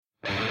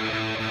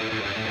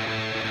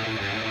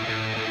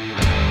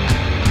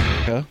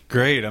America.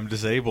 Great, I'm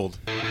disabled.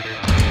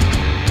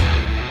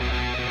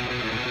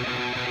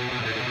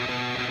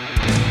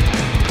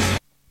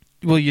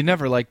 Well, you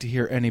never like to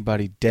hear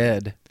anybody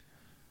dead.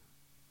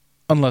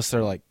 Unless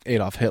they're like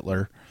Adolf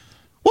Hitler.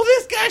 Well,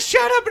 this guy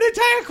shot up an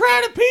entire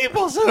crowd of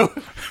people, so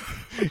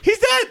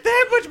he's not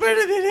that much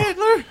better than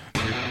Hitler.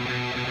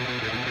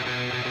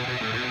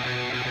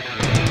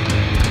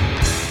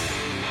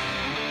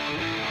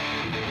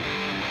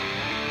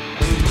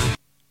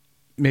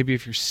 Maybe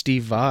if you're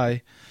Steve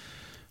Vai.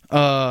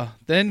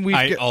 Then we.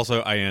 I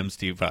am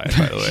Steve Vai,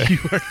 by the way. You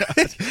are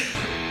not.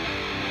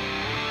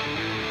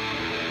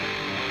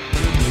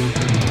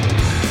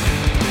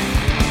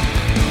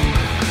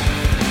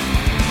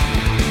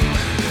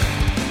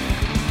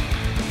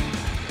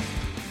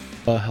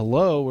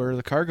 Hello, where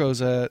the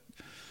cargo's at?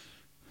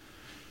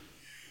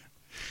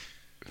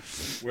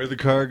 Where the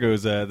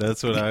cargo's at,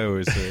 that's what I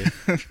always say.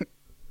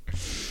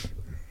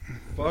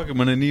 Fuck, I'm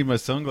gonna need my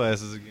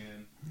sunglasses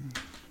again.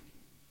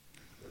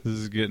 This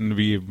is getting to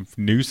be a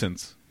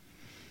nuisance.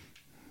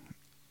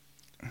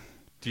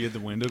 Do you have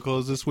the window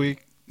closed this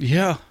week?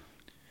 Yeah.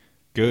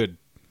 Good.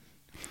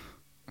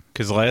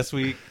 Because last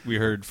week we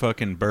heard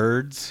fucking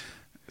birds.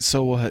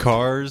 So what?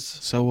 Cars.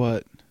 So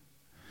what?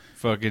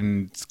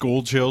 Fucking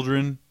school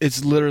children.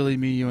 It's literally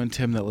me, you, and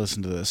Tim that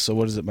listen to this, so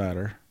what does it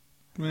matter?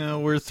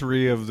 Well, we're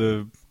three of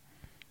the...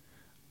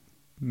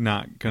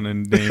 Not gonna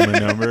name a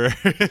number.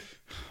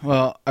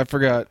 Well, I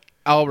forgot.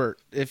 Albert,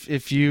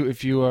 if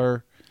you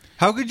are...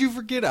 How could you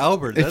forget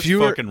Albert? That's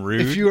fucking rude.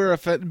 If you are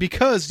offended...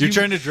 Because You're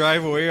trying to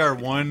drive away our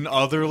one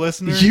other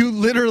listener? You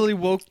literally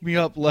woke me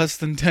up less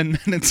than 10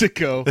 minutes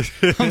ago.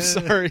 I'm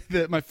sorry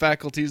that my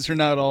faculties are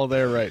not all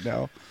there right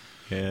now.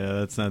 Yeah,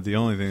 that's not the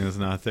only thing that's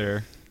not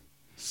there.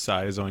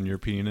 Size on your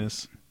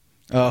penis.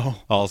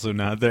 Oh. Also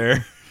not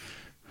there.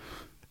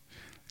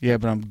 Yeah,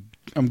 but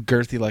I'm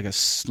girthy like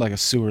a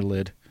sewer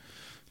lid.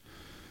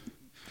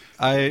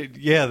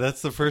 Yeah,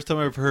 that's the first time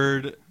I've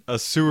heard a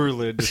sewer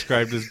lid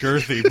described as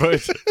girthy,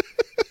 but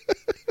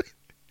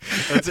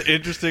that's an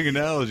interesting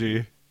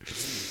analogy.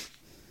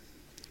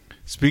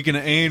 Speaking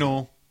of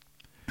anal,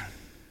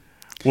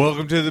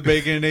 welcome to the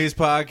Bacon and Nays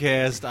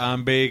podcast.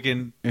 I'm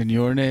Bacon. And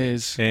you're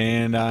Nays.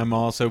 And I'm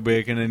also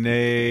Bacon and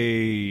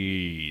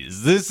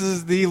Nays. This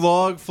is the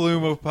log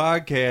flume of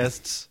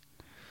podcasts.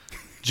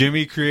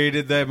 Jimmy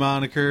created that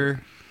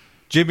moniker.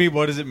 Jimmy,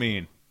 what does it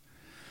mean?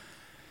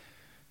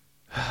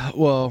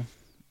 Well,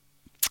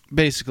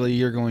 basically,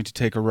 you're going to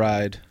take a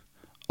ride,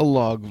 a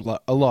log ride.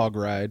 A log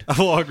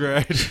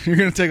ride. You're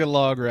going to take a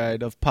log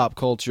ride of pop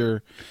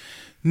culture,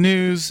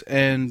 news,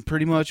 and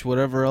pretty much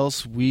whatever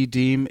else we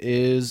deem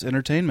is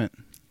entertainment.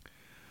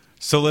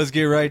 So let's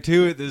get right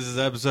to it. This is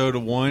episode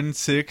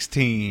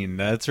 116.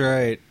 That's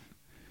right.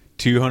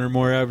 200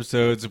 more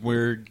episodes.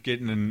 We're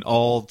getting an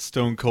all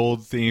Stone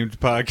Cold themed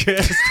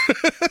podcast.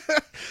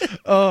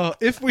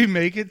 If we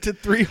make it to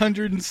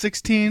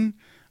 316,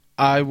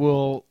 I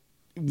will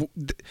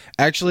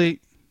actually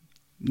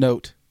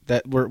note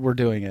that we're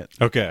doing it.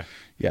 Okay.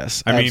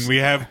 Yes. I mean, we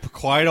have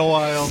quite a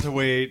while to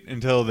wait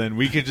until then.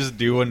 We could just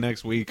do one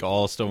next week,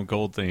 all Stone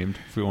Cold themed,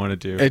 if we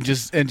wanted to. And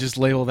just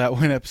label that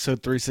one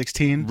episode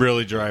 316.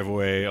 Really drive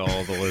away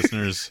all the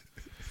listeners.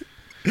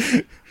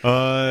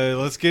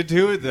 Let's get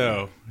to it,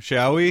 though.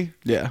 Shall we?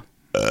 Yeah.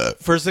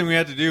 First thing we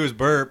had to do is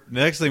burp.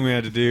 Next thing we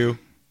had to do...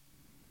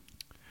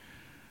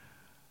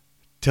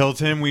 Tell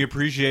Tim we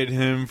appreciate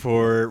him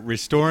for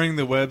restoring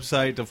the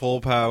website to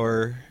full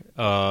power.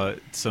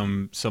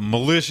 Some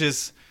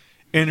malicious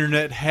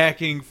internet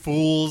hacking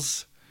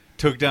fools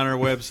took down our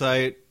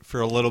website for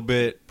a little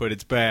bit, but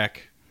it's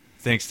back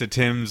thanks to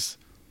Tim's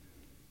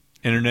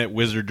internet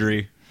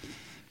wizardry.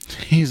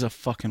 He's a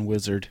fucking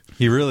wizard.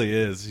 He really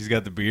is. He's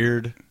got the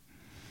beard.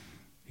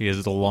 He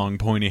has the long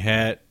pointy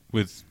hat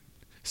with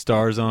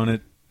stars on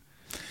it.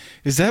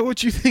 Is that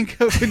what you think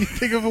of when you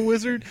think of a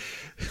wizard?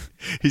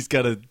 He's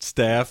got a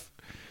staff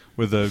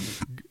with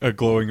a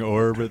glowing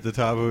orb at the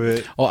top of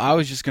it. Oh, I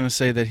was just going to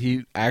say that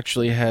he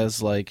actually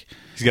has like...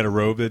 He's got a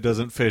robe that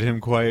doesn't fit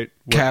him quite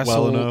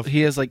well enough.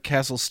 He has like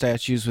castle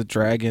statues with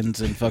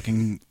dragons and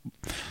fucking...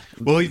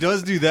 Well, he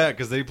does do that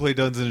because they play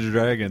Dungeons and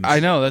Dragons.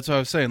 I know, that's what I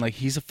was saying. Like,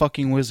 he's a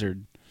fucking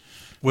wizard.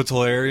 What's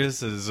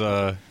hilarious is...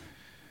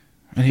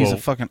 and he's a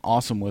fucking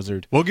awesome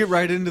wizard. We'll get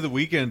right into the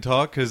weekend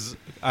talk because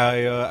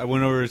I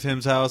went over to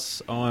Tim's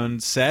house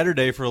on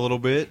Saturday for a little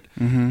bit.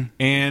 Mm-hmm.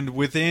 And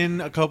within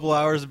a couple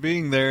hours of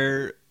being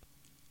there,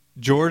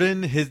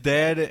 Jordan, his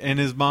dad, and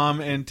his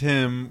mom, and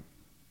Tim,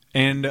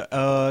 and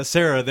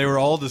Sarah, they were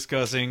all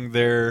discussing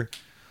their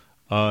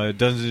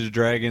Dungeons and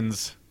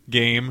Dragons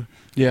game.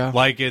 Yeah.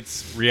 Like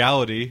it's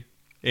reality.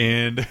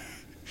 And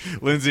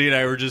Lindsay and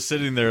I were just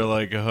sitting there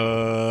like,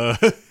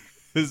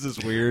 this is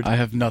weird. I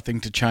have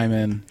nothing to chime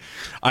in.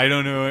 I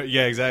don't know.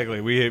 Yeah,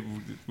 exactly.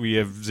 We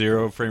have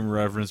zero frame of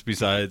reference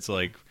besides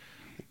like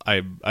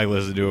I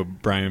listen to a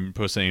Brian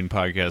Posehn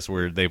podcast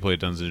where they play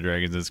Dungeons and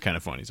Dragons. It's kind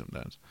of funny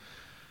sometimes.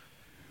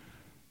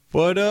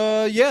 But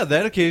yeah,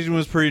 that occasion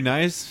was pretty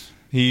nice.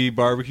 He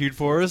barbecued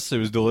for us. It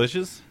was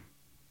delicious.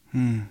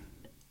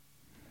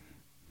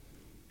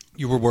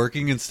 You were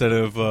working instead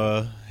of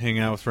hanging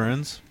out with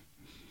friends.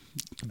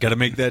 Got to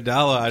make that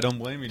dollar. I don't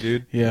blame you,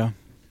 dude. Yeah.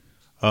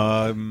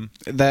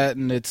 That,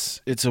 and it's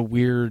a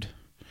weird,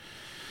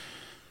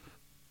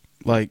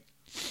 like,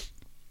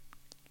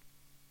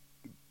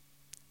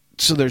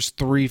 so there's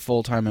 3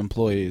 full-time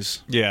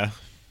employees, Yeah.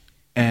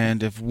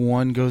 and if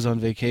one goes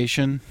on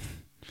vacation,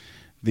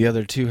 the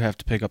other 2 have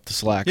to pick up the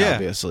slack, Yeah.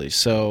 obviously.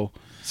 So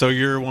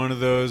you're one of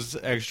those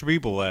extra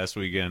people last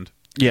weekend.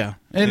 yeah,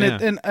 and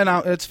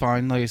Yeah. it's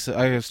fine. Like I said,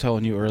 I was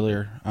telling you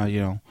earlier,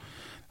 I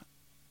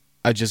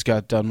just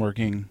got done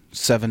working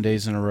 7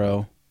 days in a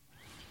row,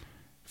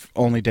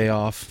 only day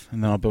off,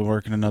 and then I'll be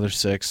working another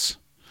 6.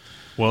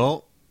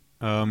 Well,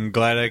 I'm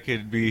glad I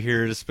could be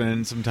here to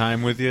spend some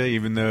time with you,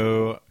 even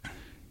though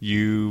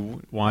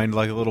you whined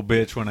like a little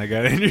bitch when I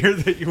got in here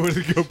that you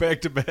wanted to go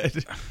back to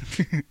bed.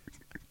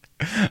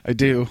 I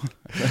do.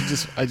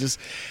 I just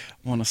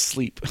want to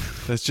sleep.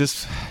 That's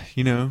just,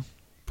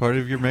 part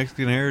of your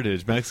Mexican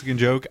heritage. Mexican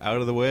joke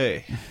out of the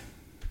way.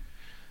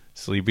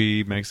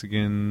 Sleepy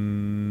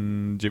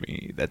Mexican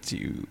Jimmy, that's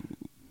you.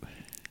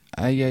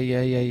 Ay.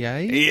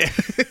 Yeah.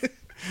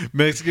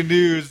 Mexican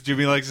news,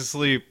 Jimmy likes to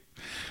sleep.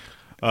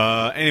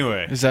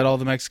 Anyway. Is that all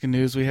the Mexican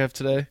news we have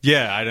today?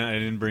 Yeah, I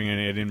didn't bring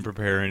any. I didn't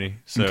prepare any.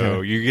 So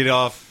Okay. you get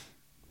off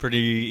pretty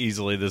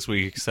easily this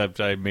week, except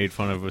I made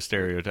fun of a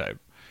stereotype.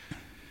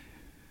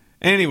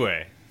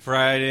 Anyway,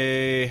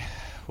 Friday.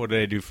 What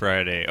did I do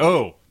Friday?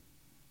 Oh,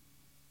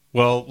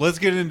 well, let's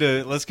get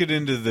into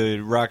the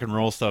rock and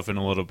roll stuff in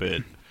a little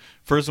bit.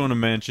 First, I want to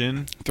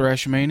mention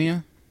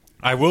Thrashmania?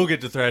 I will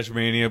get to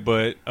Thrashmania,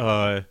 but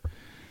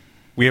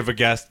we have a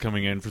guest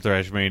coming in for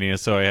Thrashmania,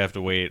 so I have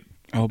to wait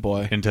Oh,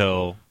 boy.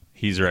 until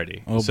he's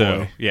ready. Oh, So,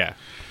 boy. yeah,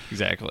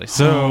 exactly.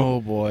 So,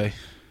 oh, boy.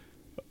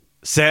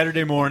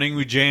 Saturday morning,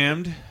 we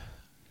jammed.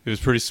 It was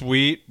pretty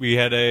sweet. We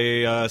had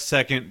a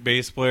second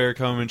bass player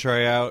come and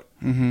try out.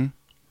 Mm-hmm.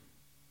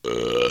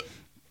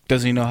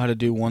 Does he know how to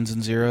do ones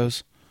and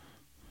zeros?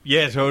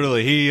 Yeah,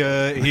 totally. He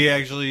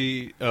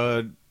actually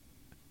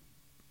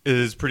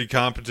is pretty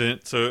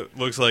competent, so it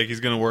looks like he's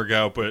going to work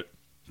out. But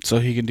So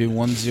he can do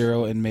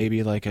 1-0 and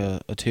maybe like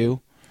a 2?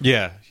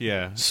 yeah,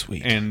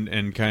 Sweet.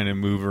 and kind of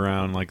move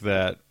around like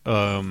that.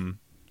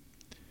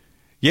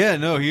 Yeah,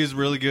 no, he was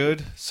really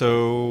good.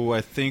 So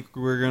I think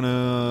we're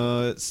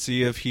gonna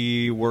see if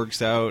he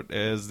works out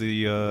as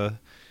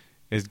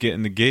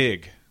getting the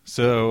gig.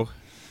 So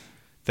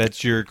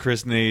that's your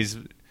Chris Nay's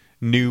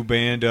new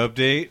band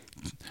update.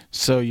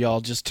 So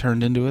y'all just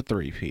turned into a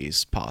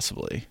 3-piece,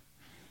 possibly.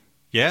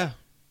 Yeah,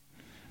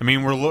 I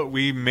mean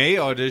we may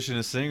audition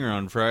a singer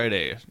on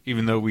Friday,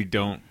 even though we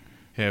don't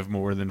have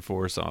more than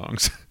 4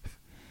 songs.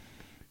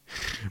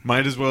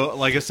 Might as well,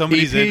 like, if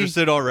somebody's EP.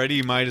 interested already,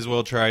 you might as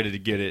well try to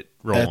get it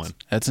rolling.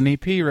 That's an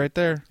EP right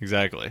there.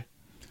 Exactly.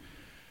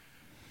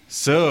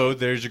 So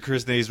there's your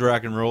Chris Nay's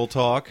rock and roll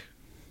talk.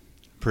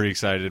 Pretty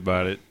excited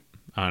about it,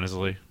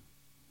 honestly.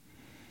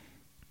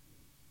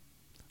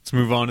 Let's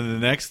move on to the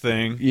next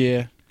thing.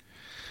 Yeah.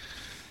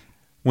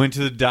 Went to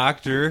the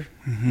doctor,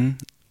 Mm-hmm.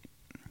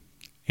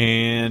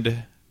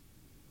 and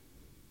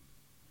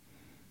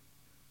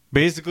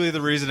basically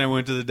the reason I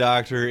went to the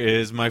doctor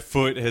is my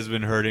foot has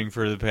been hurting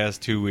for the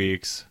past 2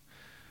 weeks.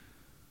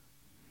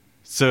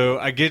 So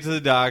I get to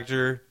the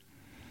doctor.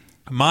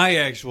 My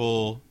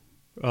actual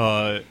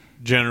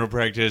general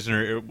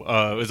practitioner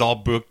is all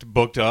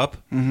booked up.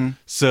 Mm-hmm.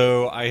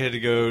 So I had to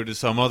go to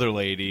some other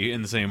lady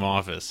in the same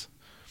office.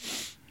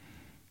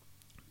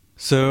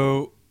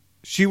 So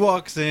she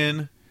walks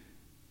in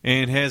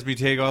and has me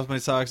take off my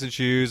socks and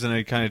shoes, and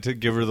I kind of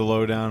give her the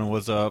lowdown on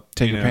what's up.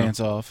 Take your pants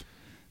off.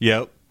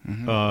 Yep.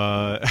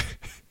 Mm-hmm.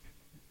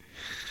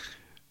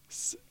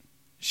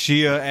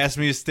 She asked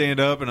me to stand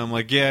up, and I'm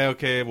like, yeah,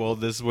 okay, well,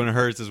 this is when it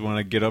hurts, is when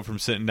I get up from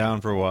sitting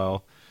down for a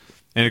while.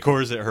 And, of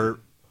course, it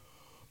hurt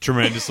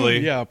tremendously.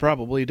 Yeah,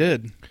 probably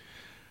did.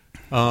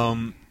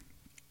 So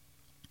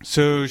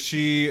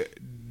she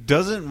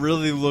doesn't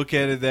really look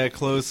at it that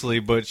closely,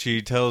 but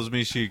she tells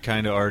me she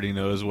kind of already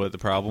knows what the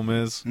problem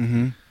is.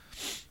 Mm-hmm.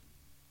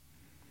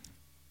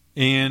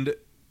 And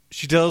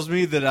she tells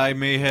me that I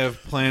may have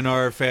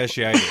plantar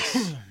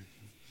fasciitis.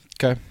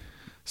 Okay.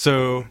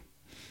 So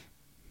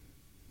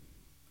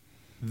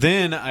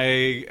then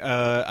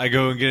I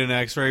go and get an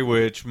X-ray,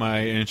 which my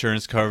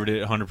insurance covered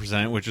it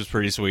 100%, which was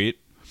pretty sweet.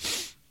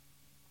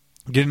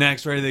 Get an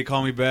X-ray. They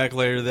call me back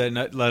later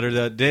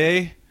that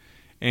day,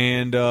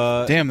 and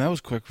Damn, that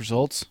was quick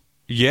results.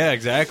 yeah,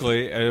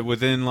 exactly.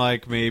 Within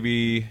like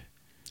maybe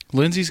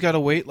Lindsay's got to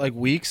wait like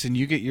weeks, and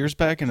you get yours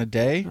back in a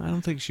day. I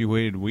don't think she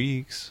waited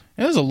weeks.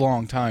 It was a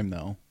long time,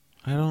 though.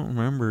 I don't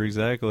remember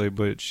exactly,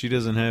 but she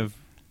doesn't have.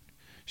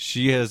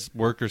 She has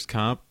workers'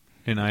 comp,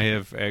 and I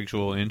have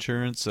actual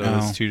insurance, so Oh.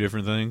 it's 2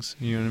 different things.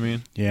 You know what I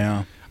mean?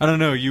 Yeah. I don't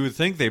know. You would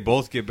think they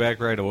both get back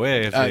right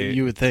away if they.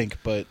 You would think,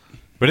 but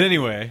But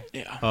anyway,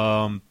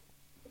 yeah.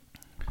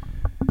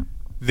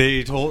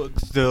 they told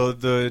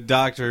the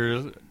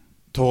doctor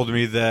told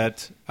me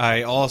that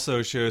I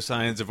also show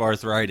signs of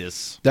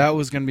arthritis That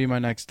was going to be my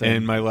next thing.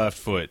 in my left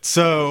foot.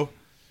 So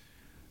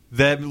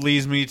that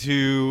leads me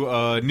to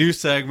a new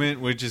segment,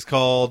 which is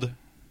called,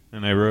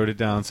 and I wrote it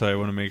down, so I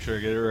want to make sure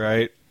I get it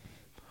right.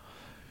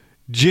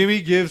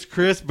 Jimmy gives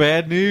Chris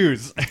bad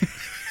news.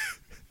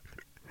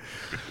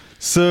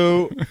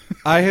 So,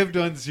 I have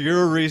done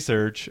zero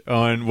research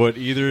on what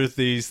either of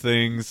these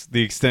things,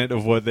 the extent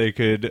of what they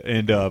could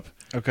end up.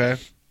 Okay.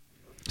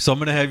 So, I'm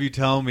going to have you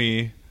tell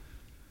me,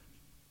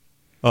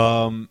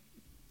 in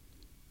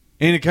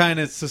a kind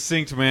of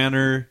succinct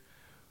manner,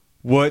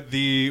 what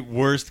the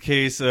worst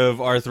case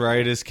of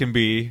arthritis can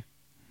be,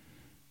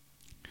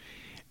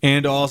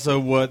 and also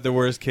what the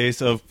worst case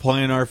of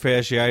plantar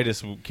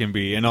fasciitis can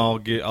be. And I'll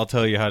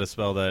tell you how to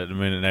spell that in a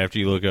minute after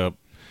you look up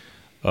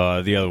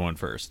the other one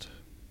first.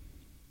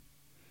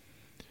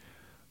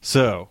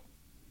 So,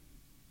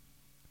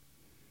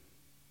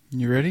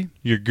 You ready?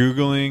 you're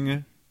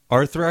Googling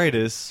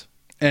arthritis.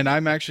 And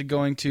I'm actually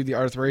going to the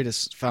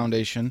Arthritis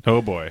Foundation.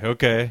 Oh boy,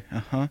 okay.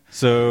 Uh-huh.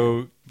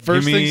 So,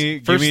 First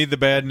give things- me the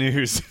bad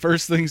news.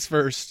 First things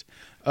first.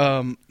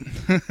 When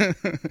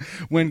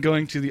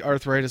going to the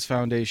Arthritis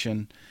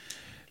Foundation,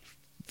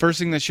 first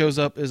thing that shows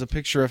up is a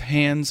picture of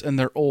hands, and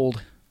they're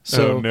old.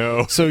 So, Oh,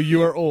 no. So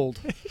you are old.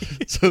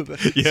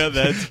 Yeah,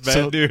 that's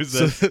bad news.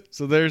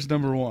 So there's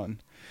number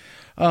one.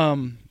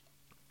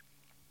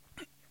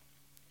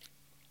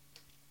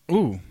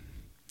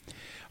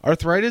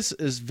 Arthritis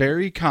is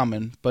very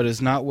common, but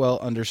is not well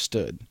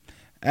understood.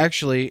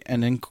 Actually,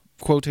 and in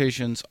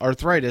quotations,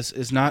 arthritis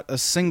is not a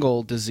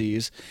single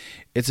disease.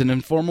 It's an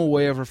informal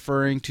way of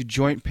referring to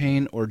joint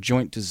pain or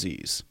joint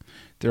disease.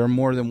 There are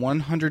more than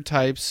 100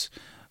 types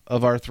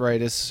of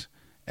arthritis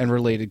and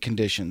related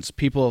conditions.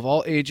 People of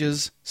all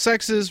ages,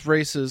 sexes,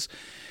 races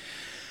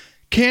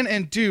can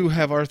and do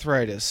have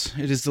arthritis.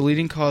 It is the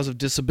leading cause of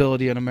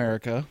disability in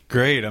America.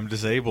 Great, I'm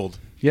disabled.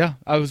 Yeah,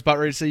 I was about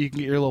ready to say you can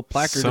get your little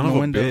placard Son in of the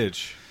a window.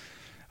 bitch.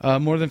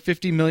 More than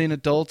 50 million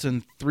adults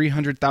and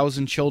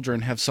 300,000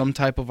 children have some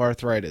type of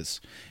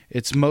arthritis.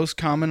 It's most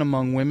common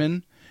among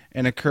women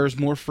and occurs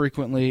more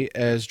frequently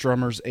as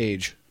drummers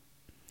age.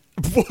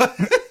 What?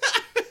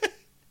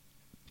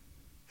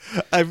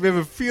 I have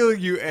a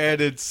feeling you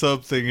added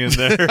something in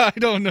there. I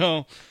don't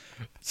know.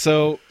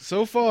 So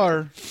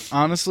far,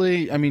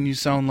 honestly, I mean, you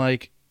sound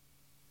like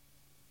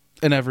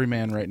an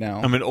everyman right now.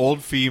 I'm an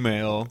old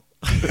female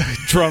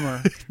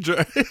Drummer.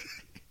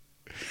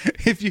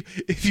 If you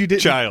didn't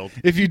child.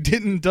 if you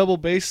didn't double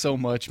bass so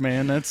much,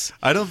 man, that's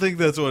I don't think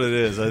that's what it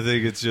is. I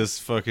think it's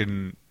just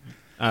fucking.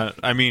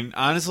 I mean,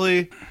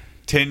 honestly,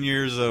 10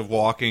 years of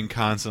walking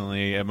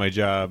constantly at my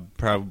job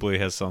probably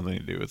has something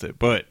to do with it.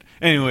 But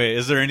anyway,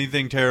 is there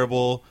anything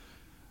terrible?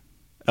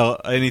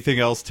 Anything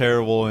else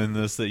terrible in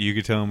this that you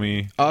could tell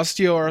me?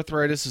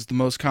 osteoarthritis is the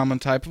most common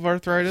type of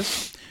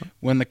arthritis.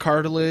 When the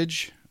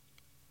cartilage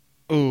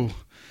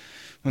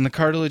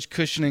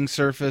cushioning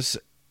surface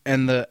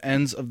and the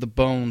ends of the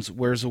bones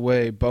wears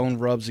away, bone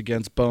rubs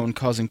against bone,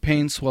 causing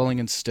pain, swelling,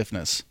 and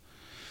stiffness.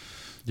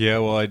 Yeah,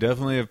 well, I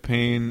definitely have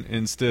pain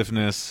and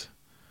stiffness.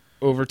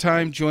 Over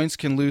time, joints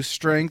can lose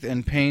strength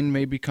and pain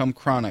may become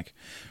chronic.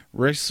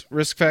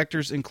 Risk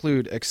factors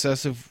include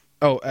excess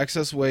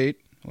weight,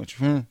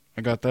 which I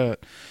got that.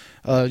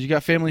 You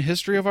got family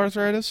history of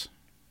arthritis?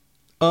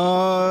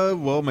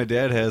 Well, my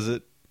dad has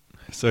it.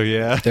 So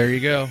yeah. There you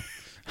go.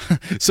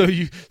 So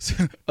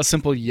a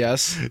simple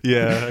yes.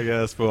 Yeah, I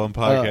guess. Well, I'm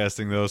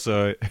podcasting though,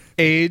 so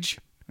Age,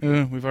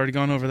 we've already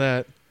gone over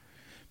that.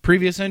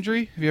 Previous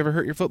injury, have you ever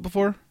hurt your foot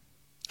before?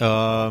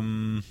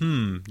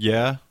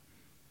 yeah.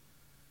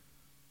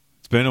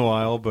 It's been a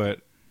while, but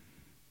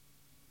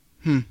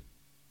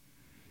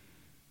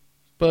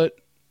But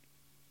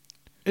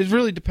it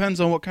really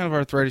depends on what kind of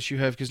arthritis you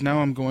have, because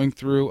now I'm going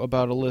through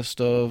about a list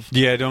of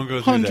yeah, don't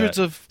go through hundreds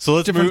that. of So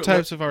let's different move-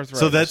 types of arthritis.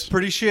 So that's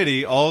pretty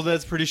shitty. All of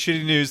that's pretty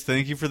shitty news.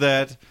 Thank you for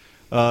that.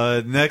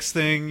 Next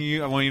thing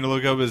I want you to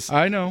look up is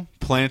I know.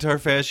 plantar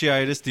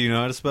fasciitis. Do you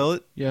know how to spell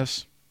it?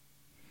 Yes.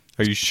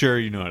 Are you sure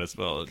you know how to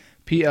spell it?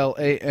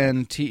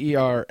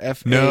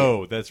 PLANTERFA.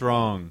 No, that's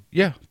wrong.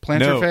 Yeah, plantar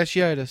No.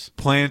 fasciitis.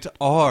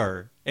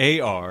 Plantar,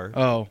 A-R.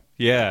 Oh.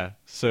 Yeah,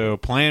 so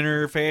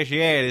plantar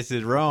fasciitis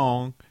is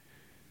wrong.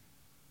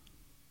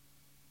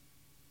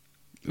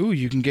 Ooh,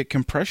 you can get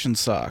compression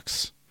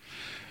socks.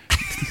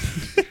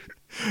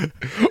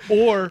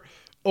 or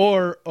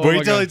oh Wait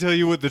my till I God. tell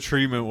you what the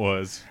treatment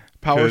was.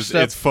 Power 'Cause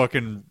Step. It's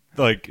fucking,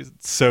 like,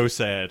 so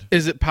sad.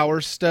 Is it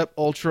Power Step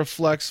Ultra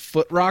Flex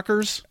foot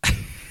rockers?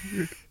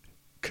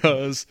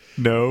 Cause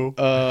No.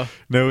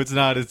 No, it's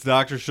not. It's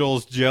Dr.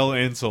 Scholl's gel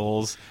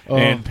insoles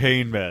and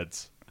pain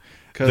meds.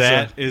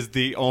 That is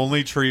the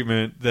only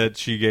treatment that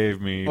she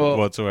gave me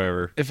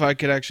whatsoever. if I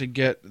could actually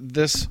get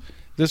this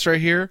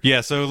right here.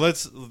 Yeah, so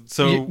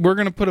We're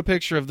going to put a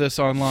picture of this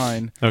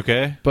online,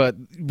 okay. but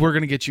we're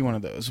going to get you one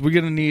of those. We're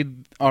going to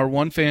need our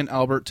one fan,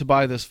 Albert, to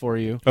buy this for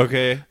you.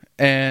 Okay.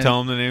 And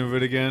Tell him the name of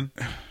it again.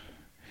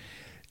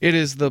 it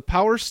is the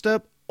Power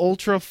Step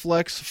Ultra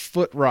Flex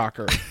foot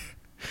rocker.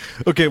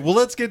 Okay, well,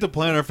 let's get to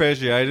plantar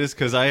fasciitis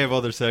because I have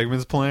other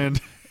segments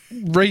planned.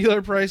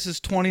 Regular price is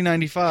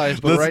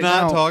 $20.95, but Let's right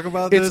not now talk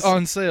about this. it's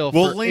on sale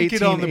We'll for link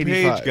it on the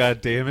page, $18.85.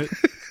 God damn it.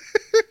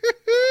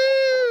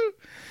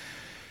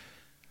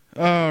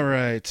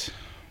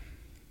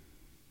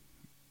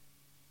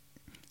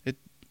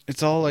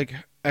 It's all like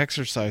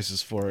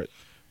exercises for it.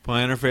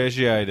 Plantar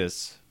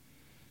fasciitis.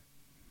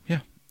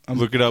 Yeah.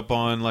 Look it up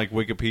on like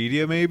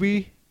Wikipedia,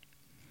 maybe.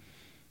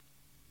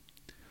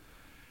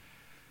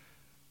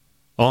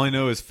 All I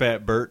know is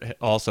Fat Bert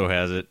also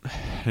has it.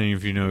 I don't know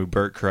if you know who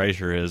Bert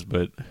Kreischer is,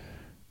 but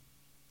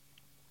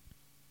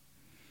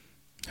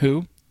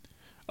Who?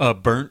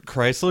 Bernd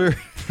Chrysler.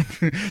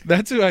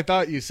 That's who I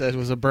thought you said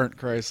was a burnt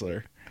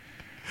Chrysler.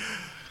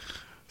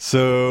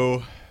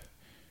 So,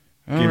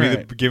 All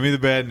give me the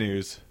bad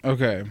news.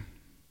 Okay.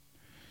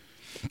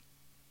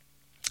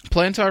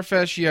 Plantar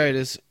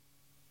fasciitis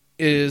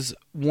is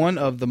one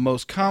of the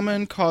most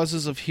common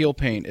causes of heel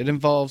pain. It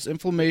involves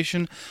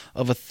inflammation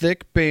of a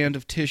thick band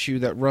of tissue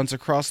that runs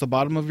across the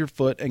bottom of your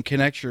foot and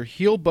connects your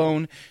heel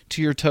bone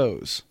to your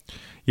toes.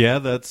 Yeah,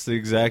 that's the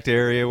exact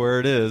area where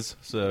it is.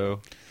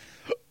 So,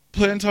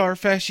 Plantar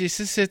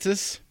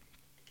fasciitis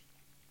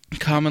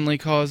commonly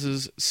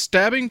causes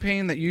stabbing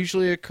pain that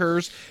usually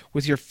occurs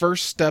with your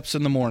first steps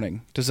in the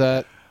morning. Does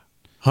that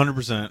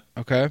 100%.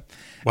 okay?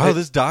 Wow,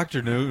 this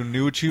doctor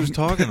knew what she was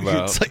talking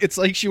about. It's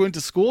like she went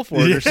to school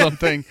for it or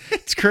something.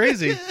 It's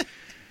crazy.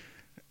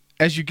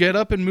 As you get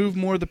up and move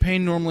more, the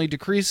pain normally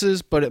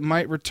decreases, but it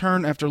might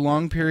return after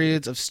long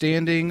periods of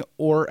standing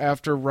or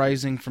after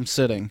rising from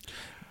sitting.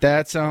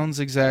 That sounds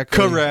exactly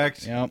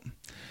Correct. Yep.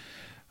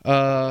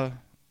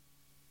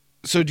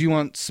 So do you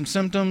want some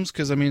symptoms?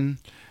 Because, I mean,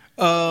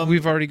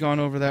 we've already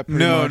gone over that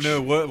pretty much.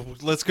 No.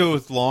 Let's go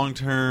with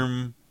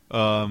long-term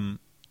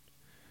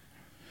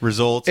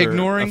results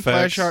Ignoring or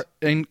effects.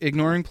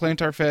 ignoring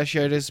plantar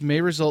fasciitis may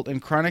result in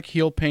chronic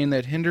heel pain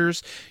that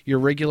hinders your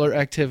regular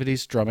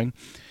activities, drumming.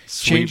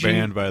 Sweet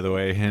band, by the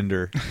way,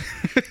 Hinder.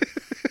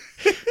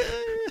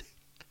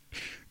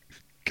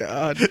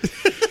 God.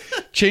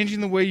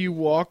 Changing the way you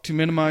walk to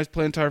minimize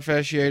plantar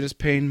fasciitis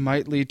pain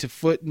might lead to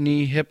foot,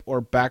 knee, hip, or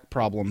back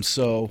problems.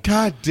 So,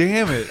 God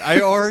damn it.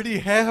 I already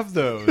have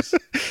those.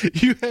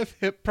 you have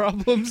hip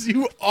problems?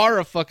 You are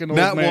a fucking old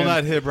man. Well,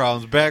 not hip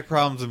problems. Back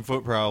problems and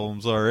foot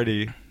problems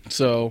already.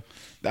 So,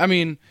 I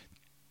mean,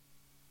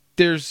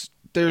 there's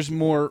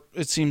more.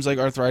 It seems like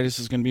arthritis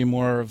is going to be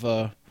more of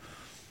a...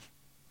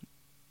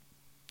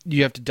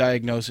 You have to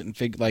diagnose it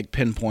and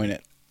pinpoint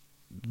it.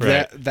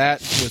 Right. That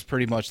was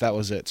pretty much, that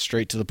was it.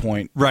 Straight to the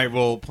point. Right.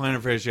 Well,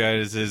 plantar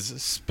fasciitis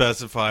is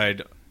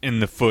specified in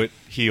the foot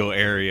heel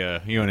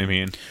area. You know what I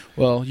mean?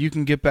 Well, you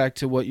can get back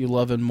to what you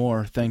love and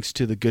more thanks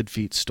to the Good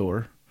Feet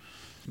store.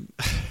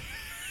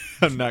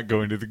 I'm not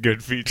going to the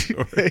Good Feet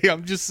store. Hey,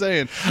 I'm just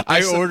saying.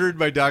 I ordered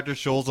my Dr.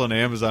 Scholl's on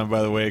Amazon,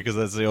 by the way, because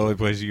that's the only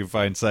place you can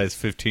find size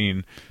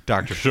 15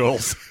 Dr.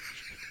 Scholl's.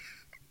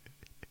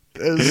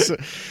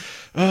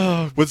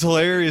 What's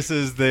hilarious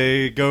is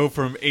they go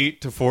from 8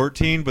 to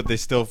 14, but they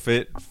still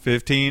fit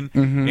 15.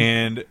 Mm-hmm.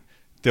 And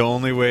the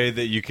only way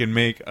that you can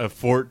make a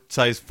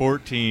size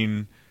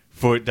 14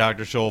 foot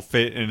Dr. Scholl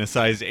fit in a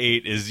size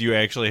 8 is you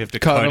actually have to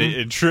cut it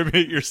and trim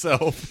it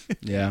yourself.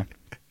 Yeah.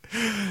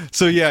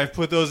 So yeah, I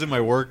put those in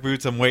my work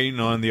boots. I'm waiting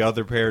on the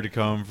other pair to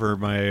come for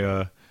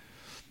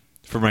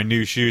my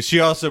new shoes. She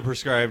also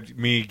prescribed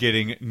me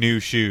getting new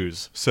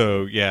shoes.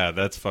 So yeah,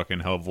 that's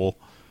fucking helpful.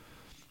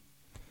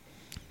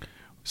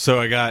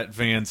 So I got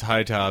Vans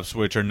high tops,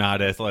 which are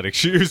not athletic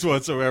shoes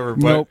whatsoever.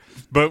 But, nope.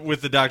 But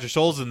with the Dr.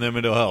 Scholl's in them,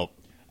 it'll help.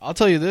 I'll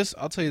tell you this.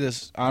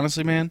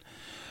 Honestly, man.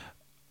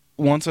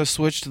 Once I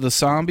switched to the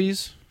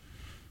Zombies,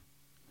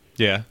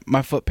 yeah,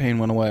 my foot pain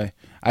went away.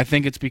 I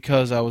think it's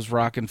because I was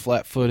rocking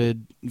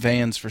flat-footed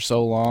Vans for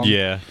so long.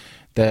 Yeah.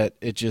 That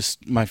it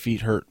just, my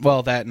feet hurt.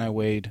 Well, that and I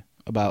weighed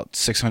about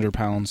 600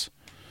 pounds.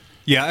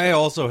 Yeah, I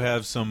also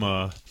have some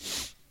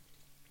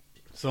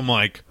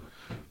like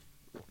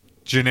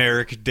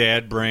generic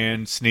dad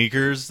brand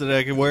sneakers that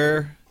I could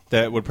wear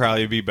that would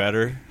probably be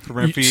better for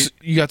my feet.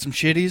 You got some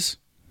shitties?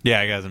 Yeah,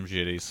 I got some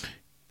shitties.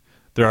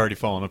 They're already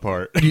falling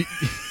apart.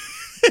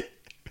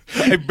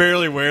 I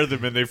barely wear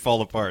them and they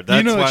fall apart. That's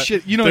you know what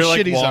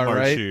like shitties Walmart are,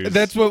 right? shoes.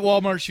 That's what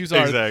Walmart shoes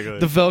are. Exactly.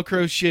 The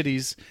Velcro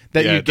shitties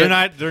that you get.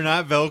 They're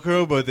not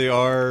Velcro, but they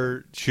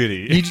are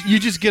shitty. You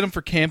just get them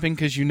for camping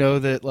because you know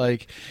that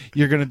like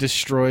you're gonna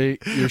destroy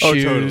your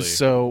shoes. Totally.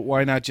 So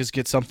why not just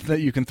get something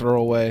that you can throw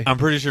away? I'm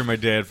pretty sure my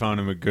dad found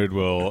them at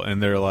Goodwill,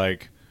 and they're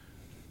like,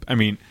 I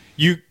mean,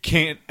 you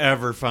can't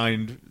ever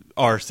find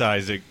our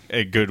size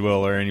at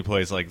Goodwill or any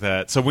place like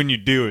that. So when you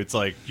do, it's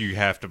like you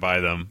have to buy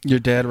them. Your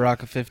dad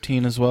rock a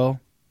 15 as well?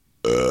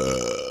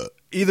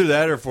 Either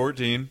that or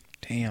 14.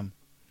 Damn.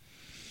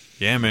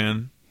 Yeah,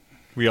 man.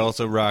 We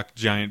also rock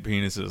giant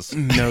penises.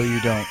 No, you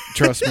don't.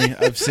 Trust me,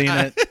 I've seen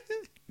it.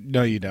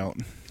 No, you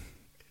don't.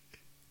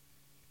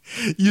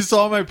 You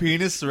saw my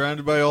penis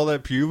surrounded by all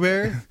that pube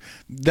hair?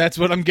 That's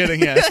what I'm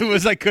getting at. It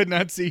was I could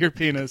not see your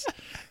penis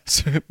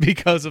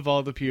because of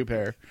all the pube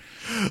hair.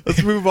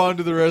 Let's move on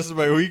to the rest of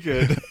my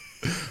weekend.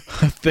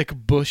 A thick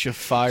bush of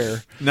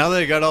fire. Now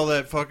that I got all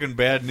that fucking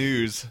bad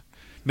news,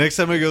 next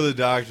time I go to the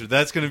doctor,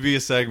 that's going to be a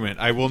segment.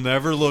 I will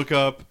never look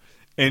up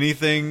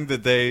anything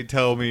that they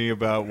tell me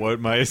about what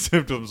my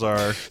symptoms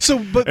are.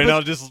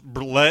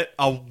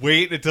 I'll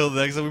wait until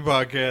the next time we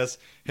podcast,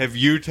 have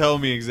you tell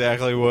me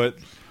exactly what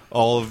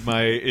all of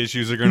my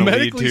issues are going to lead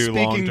Medically to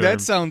long speaking, term.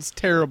 that sounds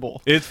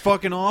terrible. It's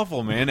fucking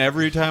awful, man.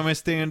 Every time I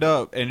stand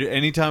up, and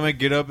anytime I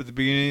get up at the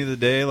beginning of the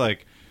day,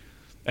 like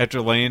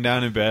after laying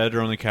down in bed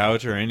or on the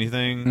couch or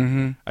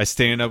anything, I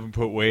stand up and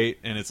put weight,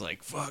 and it's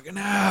like fucking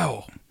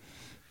ow.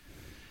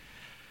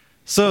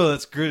 So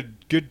that's good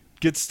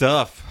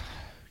stuff.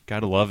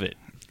 Gotta love it.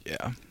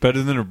 Yeah.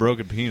 Better than a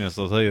broken penis,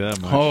 I'll tell you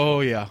that much.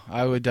 Oh yeah,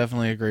 I would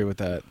definitely agree with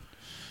that.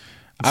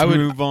 Let's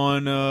move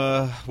on.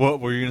 What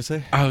were you gonna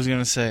say? I was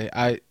gonna say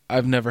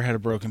I've never had a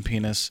broken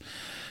penis,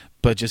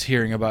 but just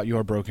hearing about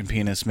your broken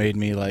penis made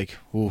me like,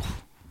 ooh.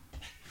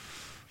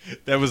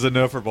 That was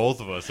enough for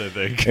both of us, I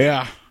think.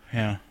 Yeah.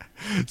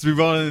 Let's move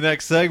on to the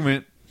next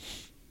segment,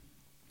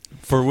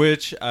 for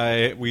which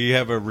we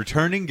have a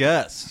returning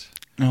guest.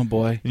 Oh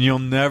boy. And you'll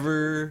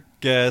never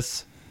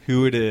guess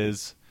who it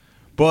is,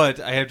 but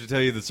I have to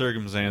tell you the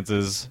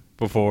circumstances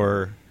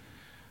before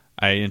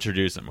I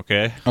introduce him,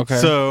 okay? Okay.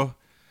 So,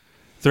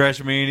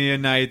 Thrashmania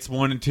nights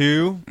 1 and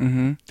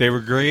 2, they were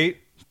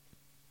great.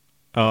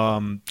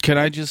 Can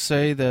I just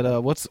say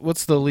that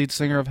what's the lead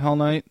singer of Hell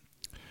Night?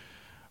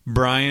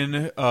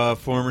 Brian,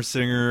 former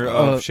singer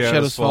of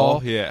Shadows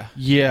Fall.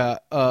 Yeah,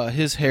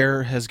 his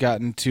hair has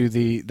gotten to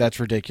the that's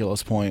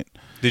ridiculous point.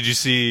 Did you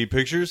see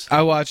pictures?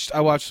 I watched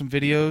some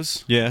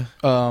videos. Yeah.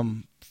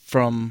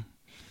 From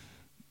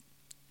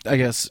I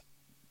guess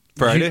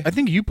Friday. I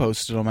think you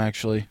posted them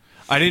actually.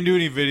 I didn't do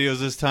any videos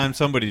this time.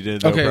 Somebody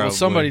did. Though, okay, probably. Well,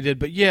 somebody did,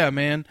 but yeah,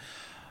 man,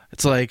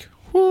 it's like,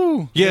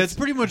 whoo. Yeah, it's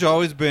pretty much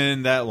always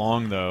been that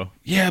long, though.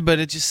 Yeah, but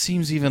it just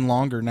seems even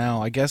longer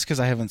now. I guess because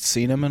I haven't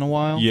seen him in a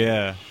while.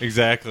 Yeah,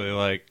 exactly.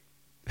 Like,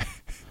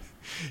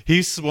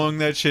 he swung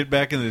that shit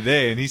back in the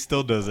day, and he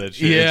still does that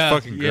shit. Yeah,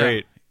 it's fucking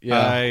great. Yeah.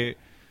 I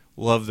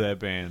love that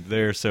band.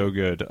 They're so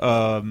good.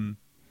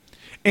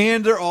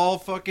 And they're all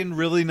fucking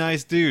really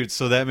nice dudes,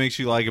 so that makes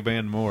you like a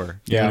band more.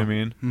 You know what I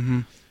mean? Mm-hmm.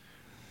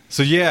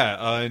 So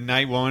yeah,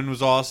 night 1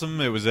 was awesome.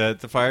 It was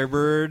at the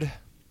Firebird. It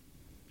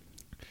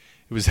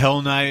was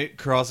Hell Night,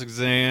 Cross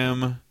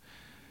Exam,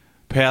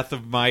 Path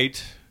of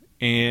Might,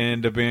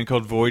 and a band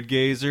called Void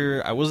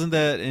Gazer. I wasn't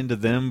that into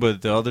them,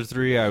 but the other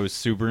 3 I was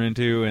super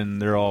into,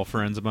 and they're all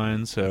friends of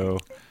mine, so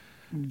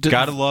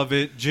gotta love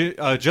it.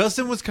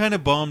 Justin was kind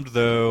of bummed,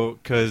 though,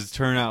 because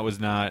turnout was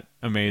not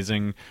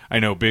amazing. I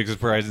know, big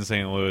surprise in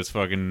St. Louis,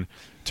 fucking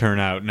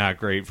turnout not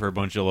great for a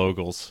bunch of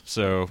locals,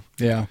 so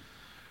Yeah.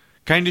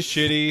 kind of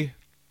shitty.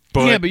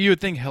 But you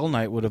would think Hell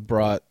Night would have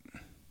brought.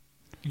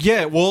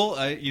 Yeah, well,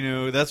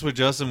 that's what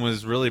Justin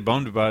was really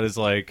bummed about, is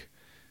like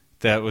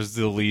that was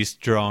the least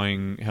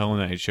drawing Hell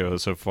Night show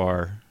so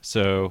far.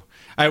 So,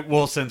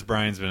 since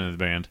Brian's been in the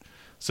band.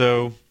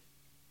 So,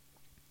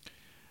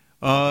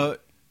 I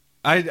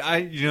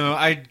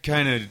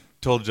kind of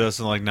told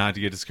Justin like not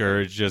to get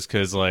discouraged just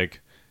because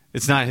like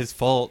it's not his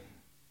fault.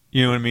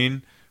 You know what I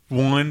mean?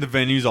 1, the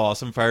venue's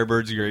awesome.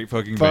 Firebird's a great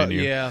fucking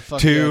venue. Yeah.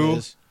 Fuck 2, yeah, it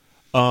is.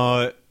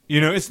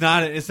 it's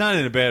not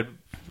in a bad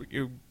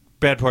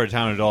part of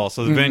town at all.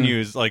 So the venue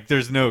is like,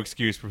 there's no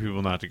excuse for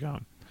people not to go.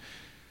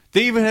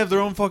 They even have their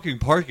own fucking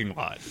parking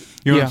lot.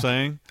 You know what I'm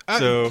saying?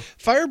 So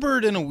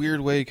Firebird, in a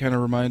weird way, kind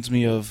of reminds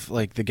me of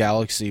like the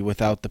Galaxy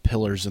without the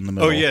pillars in the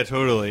middle. Oh yeah,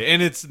 totally.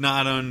 And it's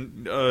not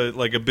on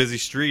like a busy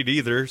street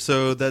either,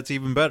 so that's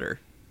even better.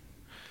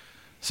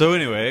 So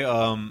anyway,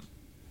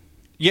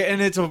 yeah,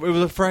 and it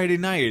was a Friday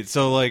night,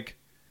 so like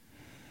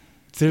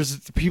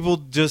there's people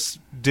just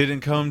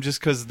didn't come just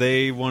because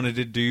they wanted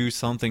to do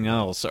something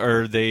else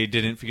or they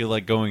didn't feel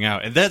like going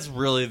out, and that's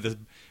really the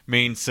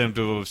main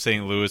symptom of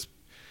St. Louis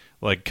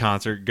like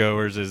concert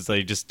goers, is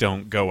they just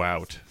don't go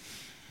out.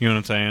 You know what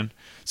I'm saying?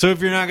 So if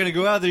you're not going to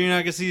go out there, you're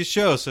not going to see the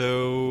show.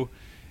 So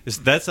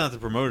that's not the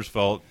promoter's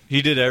fault.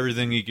 He did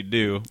everything he could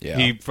do. Yeah.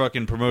 He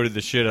fucking promoted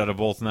the shit out of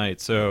both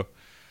nights. So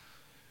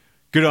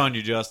good on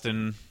you,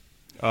 Justin.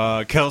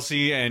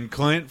 Kelsey and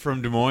Clint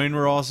from Des Moines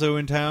were also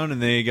in town,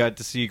 and they got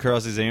to see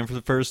Cross Exam for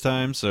the first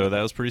time, so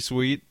that was pretty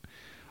sweet.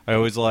 I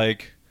always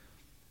like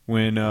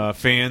when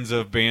fans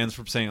of bands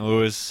from St.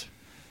 Louis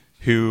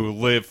who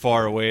live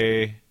far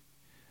away,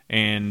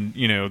 and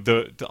a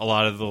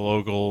lot of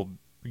the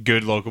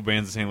good local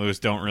bands in St. Louis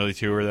don't really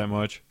tour that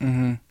much.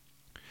 Mm-hmm.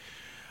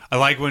 I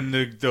like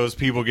when those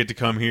people get to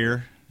come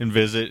here and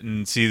visit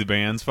and see the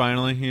bands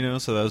finally,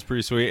 so that was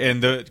pretty sweet.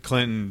 And the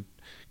Clint and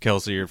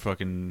Kelsey are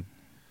fucking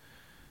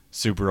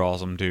super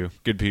awesome too.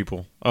 Good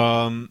people.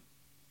 The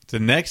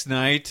next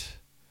night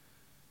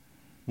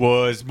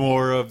was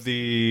more of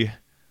the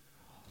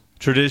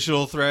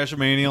traditional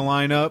Thrashmania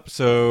lineup.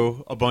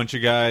 So a bunch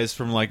of guys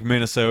from like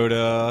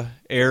Minnesota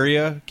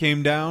area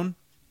came down.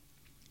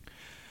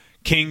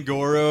 King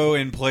Goro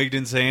and Plagued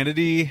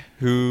Insanity,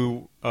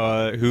 who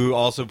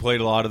also played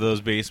a lot of those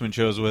basement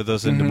shows with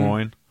us in Des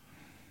Moines.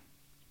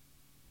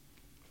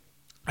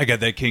 I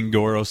got that King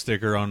Goro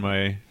sticker on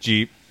my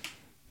Jeep.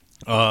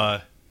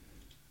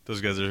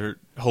 Those guys are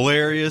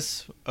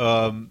hilarious.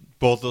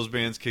 Both those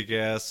bands kick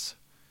ass.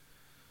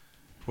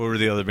 What were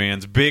the other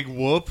bands? Big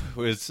Whoop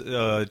was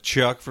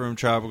Chuck from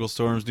Tropical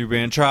Storm's new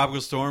band.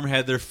 Tropical Storm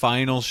had their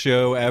final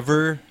show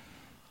ever.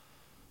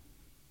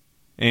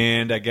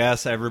 and I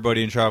guess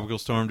everybody in Tropical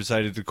Storm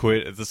decided to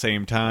quit at the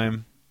same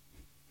time.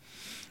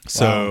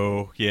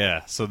 So,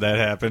 yeah, so that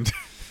happened.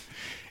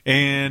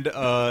 And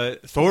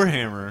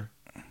Thorhammer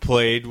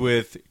played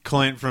with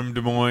Clint from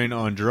Des Moines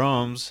on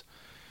drums.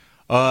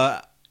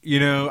 I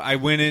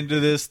went into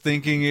this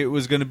thinking it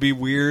was going to be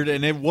weird,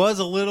 and it was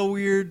a little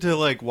weird to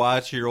like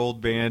watch your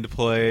old band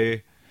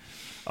play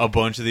a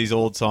bunch of these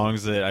old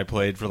songs that I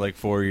played for like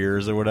 4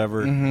 years or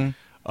whatever.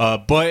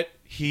 Mm-hmm. But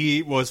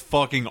he was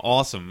fucking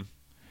awesome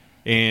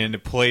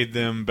and played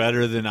them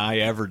better than I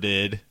ever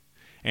did.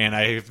 And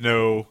I have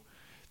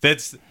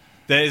that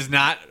is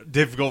not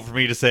difficult for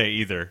me to say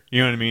either.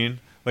 You know what I mean?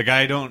 Like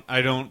I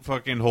don't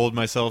fucking hold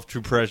myself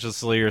too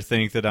preciously or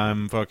think that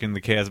I'm fucking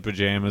the Cat's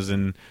Pajamas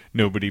and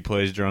nobody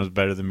plays drums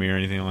better than me or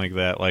anything like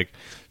that. Like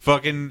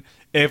fucking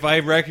if I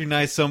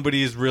recognize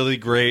somebody is really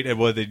great at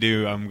what they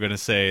do, I'm going to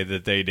say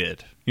that they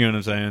did. You know what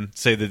I'm saying?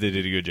 Say that they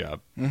did a good job.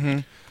 Mm-hmm.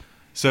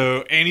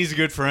 So, and he's a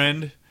good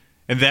friend,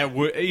 and that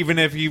even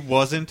if he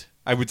wasn't,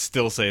 I would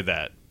still say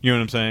that. You know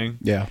what I'm saying?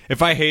 Yeah.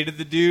 If I hated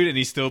the dude and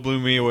he still blew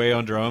me away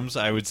on drums,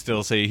 I would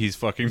still say he's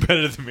fucking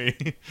better than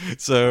me.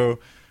 So,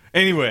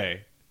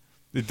 anyway,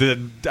 He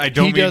doesn't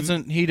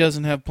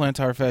have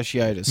plantar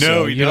fasciitis. No,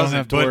 so he you doesn't. Don't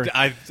have to but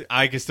worry.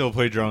 I can still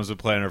play drums with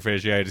plantar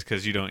fasciitis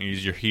because you don't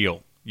use your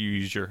heel. You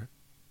use your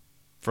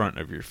front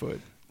of your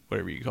foot,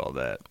 whatever you call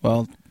that.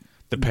 Well,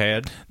 the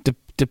pad.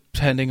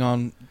 Depending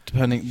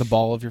the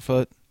ball of your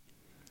foot.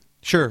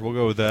 Sure, we'll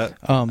go with that.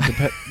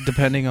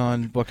 Depending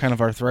on what kind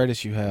of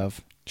arthritis you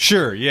have.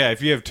 Sure, yeah.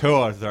 If you have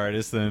toe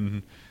arthritis,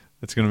 then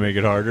that's going to make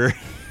it harder.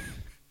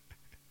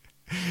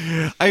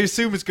 I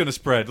assume it's going to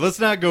spread. Let's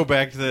not go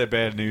back to that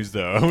bad news,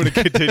 though. I want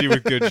to continue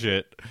with good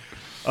shit.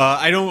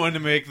 I don't want to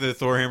make the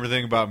Thorhammer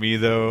thing about me,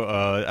 though.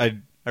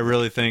 I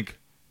really think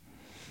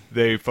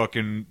they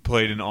fucking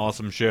played an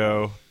awesome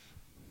show.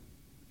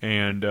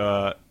 And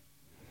the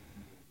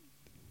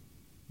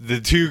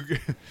two...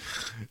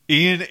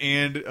 Ian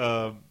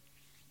and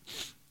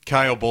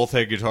Kyle both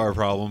had guitar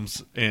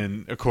problems.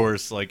 And, of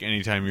course, like,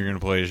 anytime you're going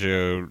to play a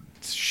show,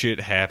 shit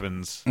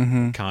happens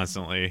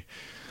constantly.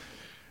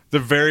 The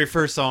very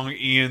first song,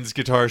 Ian's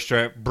guitar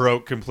strap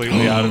broke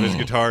completely out of his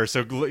guitar,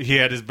 so he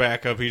had his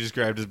backup. He just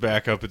grabbed his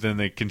backup, and then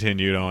they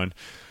continued on.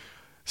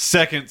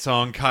 Second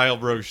song, Kyle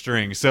broke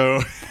string.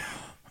 So,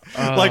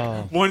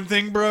 like, one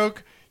thing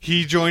broke,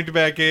 he joined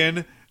back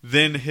in,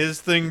 then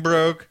his thing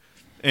broke,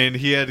 and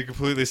he had to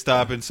completely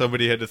stop, and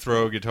somebody had to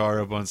throw a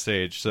guitar up on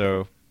stage.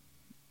 So,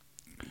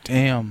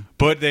 damn.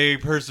 But they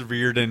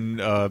persevered and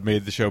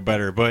made the show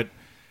better. But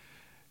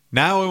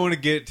now I want to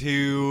get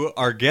to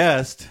our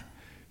guest,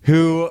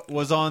 who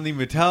was on the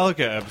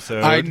Metallica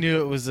episode. I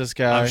knew it was this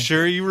guy. I'm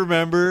sure you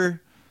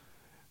remember.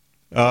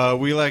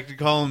 We like to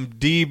call him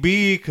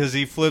DB because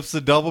he flips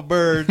the double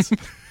birds.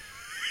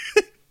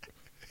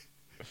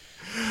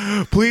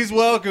 Please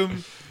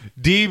welcome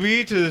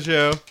DB to the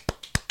show.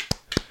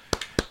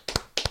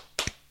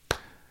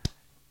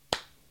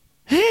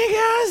 Hey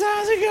guys,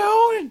 how's it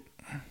going?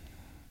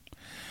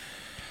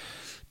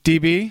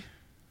 DB?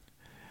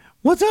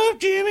 What's up,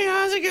 Jimmy?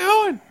 How's it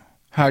going?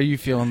 How are you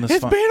feeling this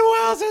It's been a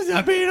while since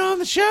I've been on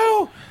the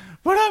show,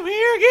 but I'm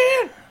here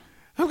again.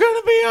 I'm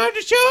going to be on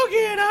the show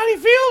again. How do you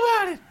feel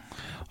about it?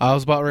 I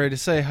was about ready to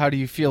say, how do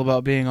you feel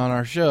about being on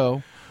our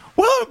show?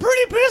 Well, I'm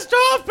pretty pissed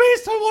off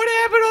based on what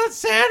happened on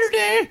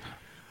Saturday.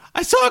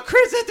 I saw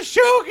Chris at the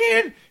show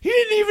again. He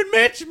didn't even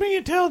mention me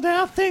until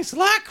now. Thanks a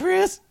lot,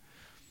 Chris.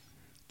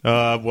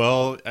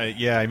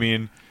 Yeah, I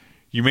mean,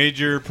 you made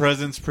your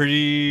presence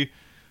pretty...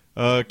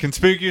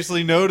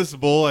 conspicuously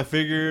noticeable. I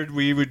figured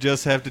we would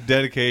just have to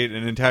dedicate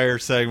an entire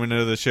segment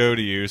of the show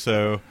to you.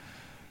 So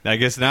I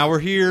guess now we're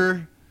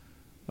here.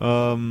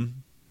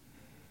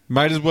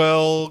 Might as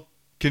well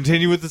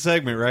continue with the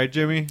segment, right,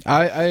 Jimmy?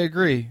 I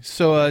agree.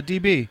 So,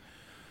 DB,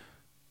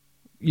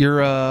 your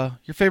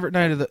favorite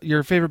band of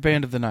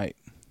the night.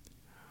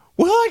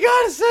 Well, I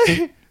gotta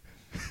say,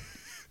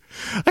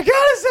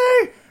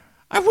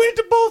 I went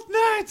to both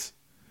nights.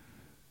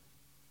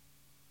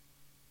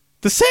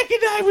 The second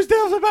night was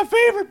definitely my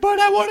favorite, but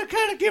I want to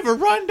kind of give a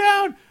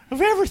rundown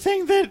of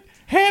everything that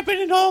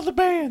happened in all the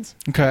bands.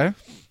 Okay.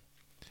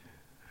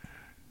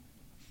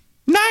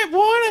 Night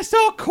one, I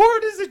saw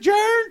Court is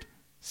Adjourned,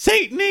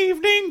 Satan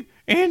Evening,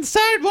 and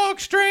Sidewalk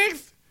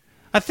Strength.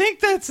 I think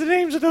that's the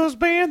names of those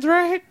bands,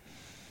 right?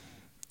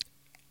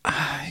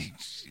 I'm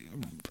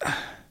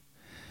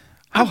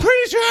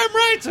pretty sure I'm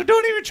right, so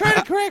don't even try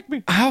to correct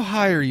me. How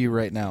high are you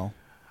right now?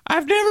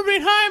 I've never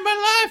been high in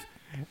my life.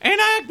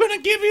 And I'm going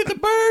to give you the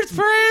birds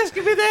for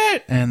asking me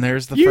that. And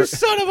there's the You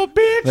son of a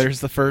bitch. There's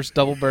the first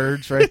double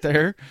birds right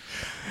there.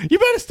 You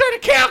better start a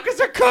count because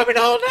they're coming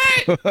all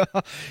night.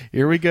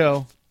 Here we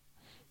go.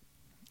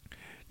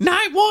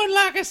 Night one,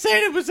 like I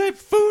said, it was a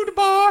food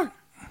bar.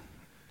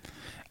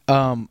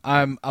 I'm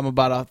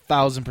about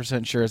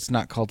 1,000% sure it's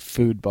not called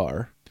Food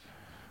Bar.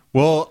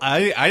 Well,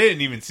 I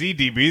didn't even see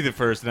DB the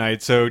first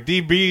night. So,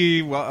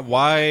 DB,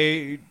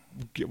 why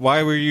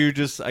were you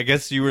just, I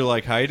guess you were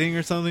like hiding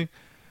or something?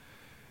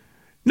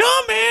 No,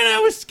 man, I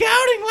was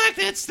scouting like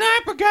that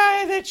sniper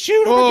guy, that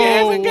Shooter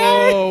McGavin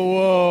guy.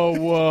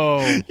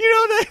 Whoa. You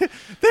know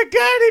that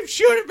guy named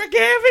Shooter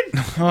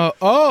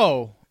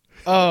McGavin?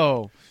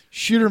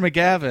 Shooter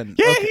McGavin.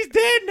 Yeah, Okay. he's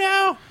dead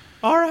now.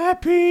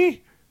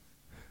 R.I.P.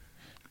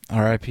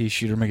 R.I.P.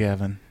 Shooter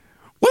McGavin.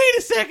 Wait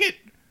a second.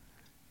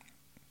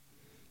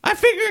 I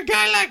figured a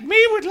guy like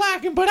me would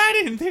like him, but I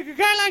didn't think a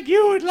guy like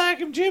you would like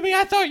him, Jimmy.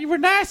 I thought you were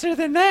nicer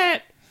than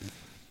that.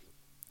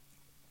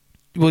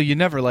 Well, you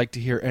never like to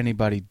hear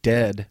anybody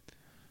dead.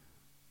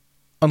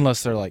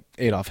 Unless they're like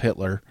Adolf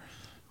Hitler.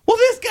 Well,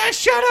 this guy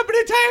shot up an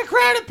entire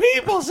crowd of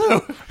people, so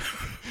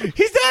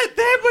he's not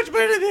that much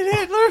better than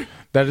Hitler.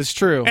 That is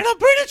true. And I'm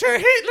pretty sure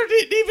Hitler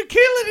didn't even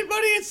kill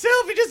anybody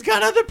himself. He just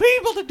got other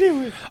people to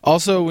do it.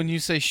 Also, when you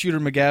say Shooter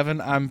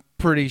McGavin, I'm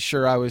pretty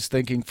sure I was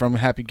thinking from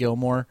Happy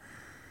Gilmore.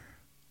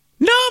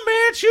 No,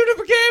 man, Shooter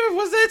McGavin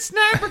was that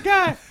sniper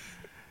guy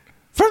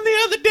from the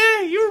other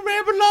day. You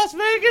remember Las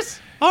Vegas?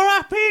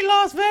 R.I.P.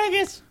 Las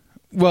Vegas.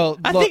 Well,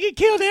 I think he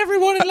killed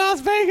everyone in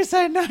Las Vegas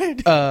that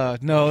night.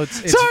 No,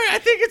 it's Sorry, I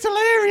think it's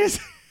hilarious.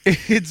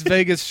 it's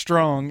Vegas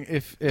strong.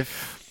 If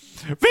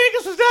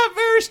Vegas was not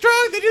very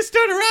strong, they just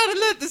stood around and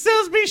let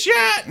themselves be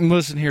shot.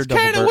 listen here, It's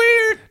kind of Double Bird.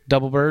 weird.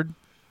 Double Bird.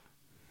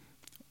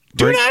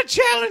 Do not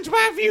challenge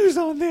my views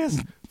on this.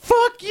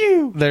 Fuck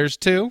you. There's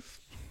two.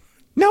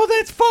 No,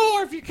 that's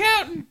 4 if you're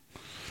counting.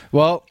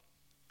 Well,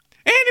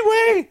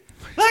 Anyway,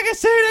 like I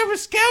said, I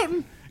was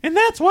scouting, and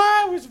that's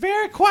why I was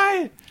very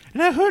quiet,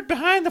 and I hid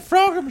behind the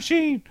Frogger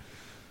machine.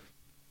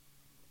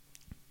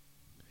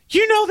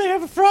 You know they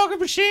have a Frogger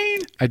machine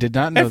I did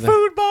not know at that.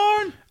 Food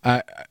Barn?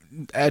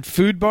 At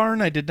Food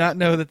Barn, I did not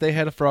know that they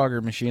had a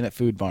Frogger machine at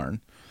Food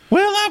Barn.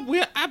 Well,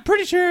 I'm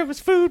pretty sure it was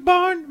Food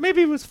Barn.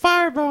 Maybe it was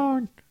Fire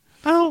Barn.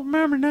 I don't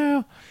remember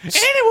now.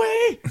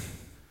 Anyway,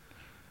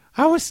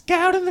 I was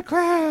scouting the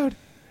crowd,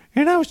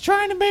 and I was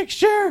trying to make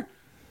sure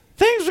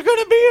things were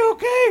going to be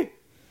okay.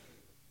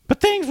 But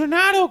things were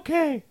not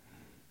okay.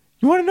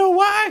 You want to know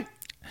why?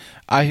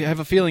 I have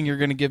a feeling you're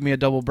going to give me a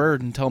double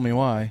bird and tell me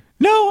why.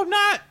 No, I'm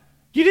not.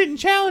 You didn't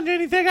challenge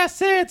anything I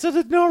said, so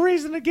there's no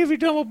reason to give you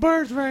double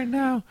birds right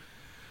now.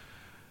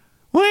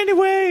 Well,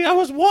 anyway, I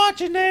was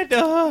watching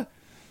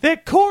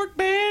that court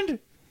band,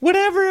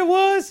 whatever it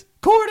was.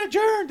 Court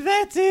adjourned,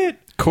 that's it.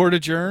 Court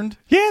adjourned?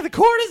 Yeah, the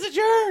court is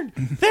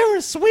adjourned. They were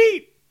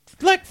sweet,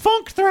 like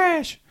funk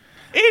thrash.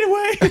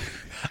 Anyway,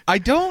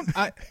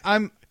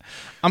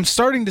 I'm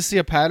starting to see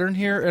a pattern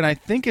here, and I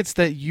think it's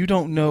that you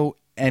don't know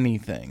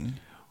anything.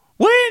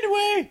 well,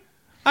 anyway,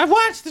 I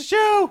watched the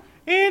show,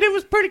 and it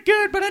was pretty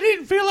good, but I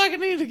didn't feel like I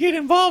needed to get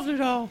involved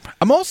at all.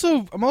 I'm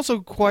also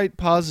quite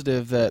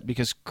positive that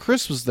because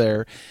Chris was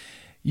there,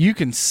 you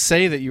can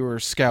say that you were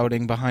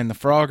scouting behind the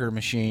Frogger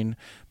machine,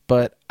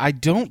 but I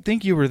don't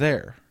think you were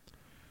there.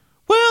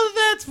 Well,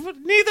 that's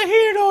neither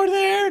here nor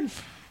there,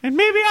 and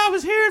maybe I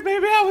was here, and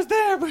maybe I was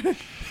there, but maybe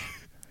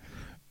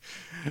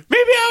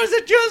I was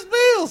at Just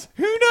Mills.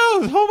 Who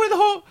knows?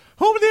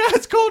 Home of the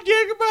ice cold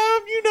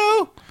Jägerbomb. You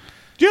know,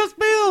 Just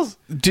Mills,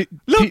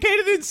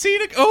 located in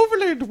scenic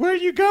Overland, where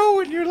you go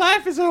when your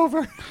life is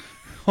over.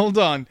 Hold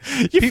on.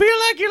 You feel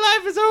like your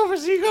life is over,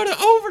 so you go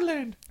to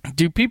Overland.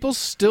 Do people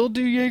still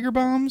do Jaeger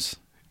bombs?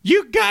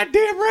 You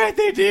goddamn right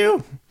they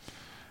do.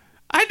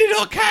 I did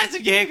all kinds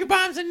of Jaeger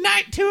bombs in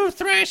night 2 of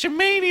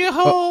Thrashamania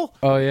Hole.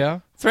 Oh yeah?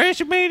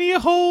 Thrashamania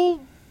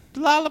Hole,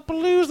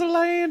 Lollapalooza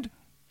Land.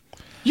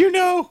 You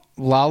know.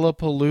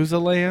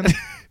 Lollapalooza Land?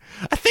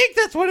 I think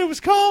that's what it was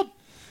called.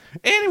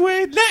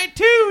 Anyway, night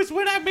 2 is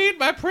when I made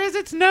my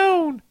presence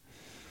known.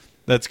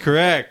 That's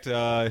correct.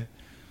 At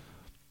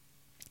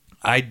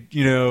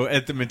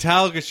the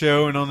Metallica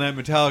show and on that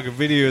Metallica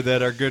video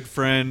that our good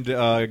friend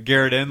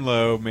Garrett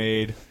Enlow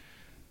made,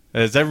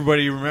 as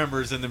everybody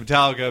remembers in the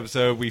Metallica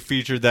episode, we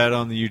featured that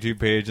on the YouTube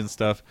page and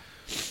stuff.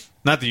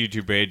 Not the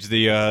YouTube page,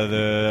 the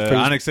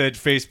Onyx Edge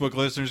Facebook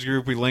listeners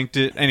group. We linked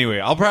it. Anyway,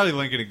 I'll probably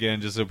link it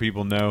again just so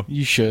people know.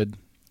 You should.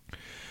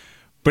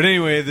 But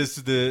anyway, this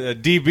is the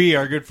DB,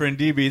 our good friend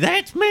DB.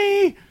 That's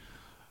me.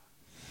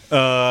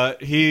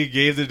 He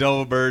gave the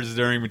double birds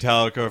during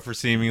Metallica for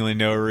seemingly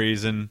no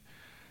reason.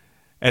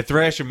 At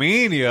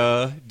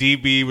Thrashamania,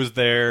 DB was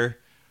there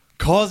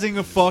causing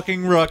a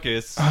fucking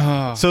ruckus.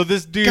 So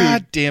this dude...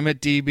 God damn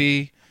it,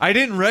 DB. I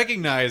didn't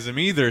recognize him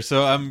either,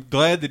 so I'm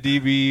glad the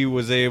DB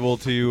was able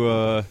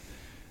to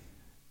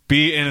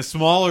be in a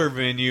smaller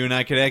venue and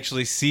I could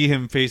actually see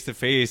him face to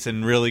face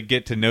and really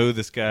get to know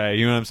this guy.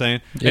 You know what I'm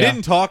saying? Yeah. I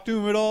didn't talk to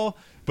him at all,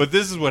 but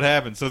this is what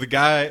happened. So the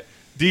guy,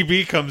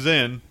 DB, comes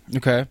in.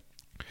 Okay.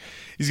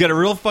 He's got a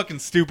real fucking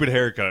stupid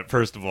haircut,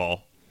 first of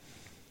all.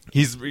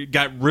 He's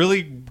got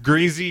really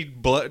greasy,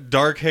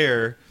 dark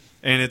hair,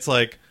 and it's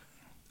like,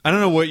 I don't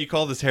know what you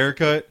call this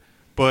haircut,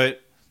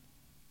 but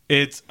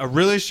it's a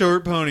really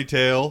short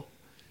ponytail,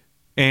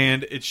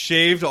 and it's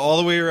shaved all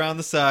the way around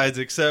the sides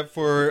except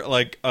for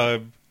like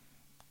a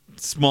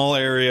small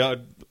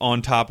area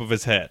on top of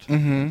his head.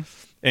 Mm-hmm.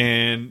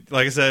 And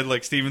like I said,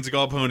 like Steven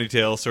Seagal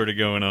ponytail sort of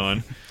going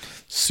on.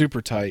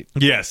 Super tight.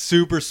 Yeah,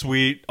 super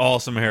sweet,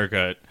 awesome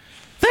haircut.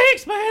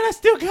 Thanks, man. I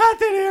still got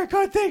that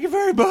haircut. Thank you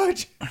very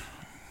much.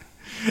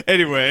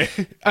 Anyway,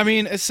 I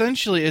mean,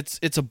 essentially,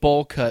 it's a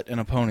bowl cut and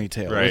a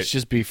ponytail. Right. Let's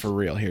just be for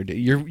real here.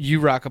 You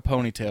rock a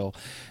ponytail,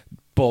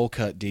 bowl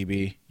cut,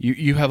 DB.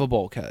 You have a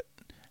bowl cut.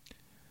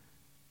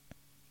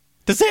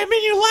 does that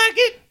mean you like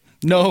it?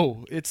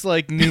 No, it's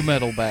like new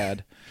metal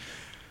bad.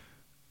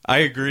 I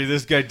agree.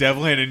 This guy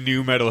definitely had a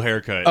new metal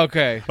haircut.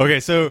 Okay. Okay,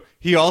 so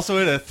he also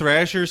had a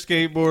Thrasher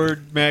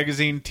Skateboard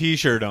Magazine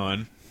T-shirt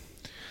on.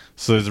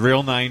 So it's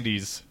real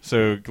 90s.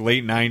 So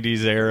late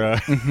 90s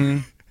era. Mm-hmm.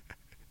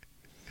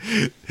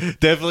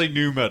 Definitely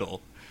new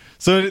metal.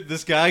 So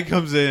this guy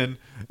comes in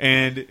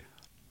and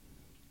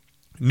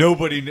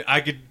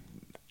I could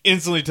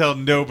instantly tell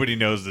nobody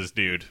knows this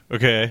dude.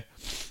 Okay.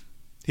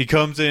 He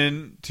comes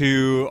in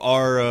to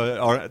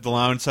the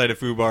lounge side of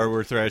Foo Bar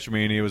where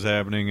Thrashmania was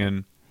happening,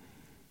 and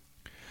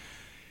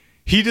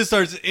he just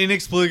starts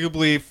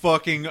inexplicably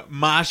fucking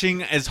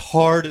moshing as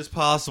hard as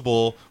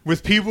possible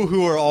with people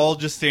who are all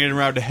just standing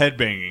around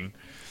headbanging.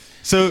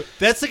 So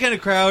that's the kind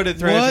of crowd at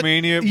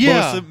Thrashmania.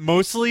 Yeah.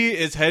 Mostly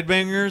is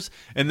headbangers,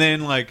 and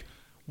then like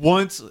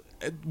once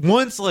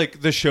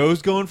like the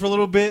show's going for a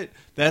little bit,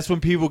 that's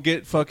when people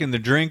get fucking the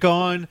drink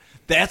on.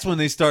 That's when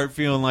they start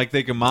feeling like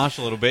they can mosh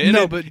a little bit.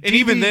 And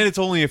even then, it's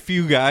only a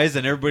few guys,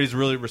 and everybody's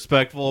really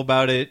respectful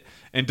about it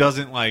and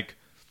doesn't like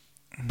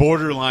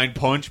borderline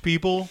punch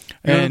people.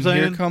 You know what I'm saying?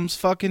 Here comes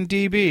fucking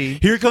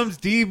DB. Here comes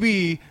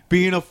DB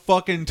being a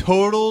fucking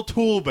total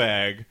tool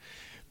bag,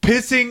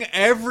 pissing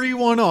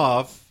everyone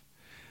off.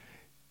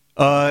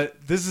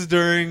 This is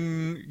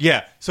during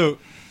so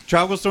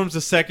Tropical Storm's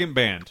the second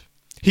band.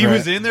 He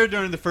was in there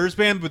during the first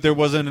band, but there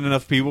wasn't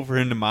enough people for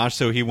him to mosh,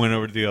 so he went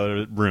over to the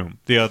other room,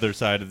 the other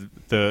side of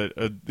the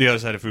other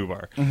side of Foo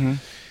Bar. Mm-hmm.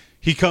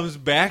 He comes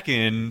back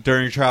in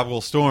during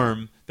Tropical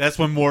Storm. That's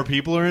when more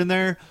people are in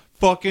there.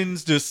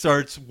 Fuckins just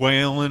starts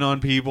wailing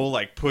on people,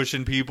 like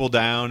pushing people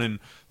down and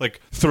like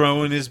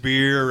throwing his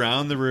beer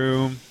around the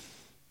room.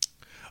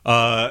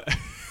 And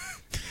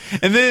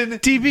then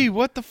DB,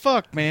 what the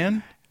fuck,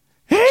 man?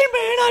 Hey man,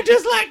 I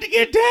just like to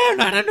get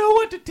down. I don't know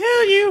what to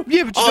tell you.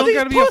 Yeah, but you don't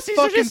gotta be a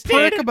fucking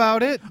prick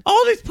about it.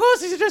 All these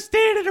pussies are just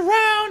standing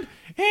around,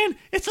 and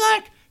it's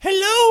like,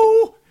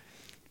 hello.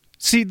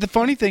 See, the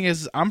funny thing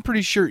is, I'm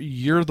pretty sure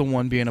you're the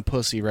one being a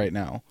pussy right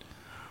now.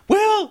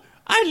 Well,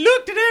 I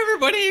looked at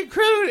everybody,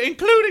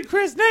 including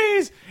Chris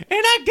Nays, and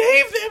I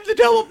gave them the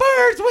double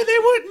birds when they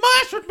wouldn't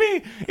mosh with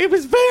me. It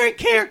was very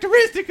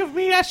characteristic of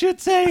me, I should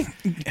say.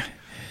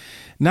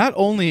 Not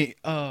only,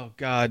 oh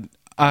God,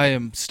 I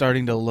am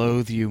starting to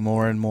loathe you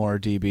more and more,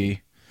 DB.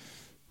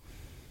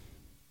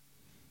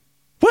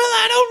 Well,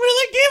 I don't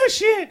really give a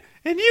shit,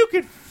 and you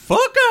can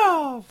fuck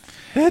off.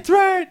 That's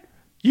right.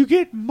 You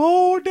get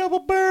more double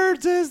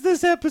birds as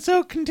this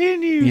episode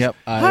continues. Yep.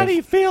 How do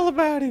you feel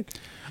about it?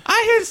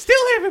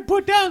 Still haven't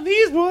put down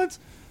these ones.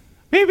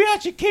 Maybe I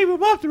should keep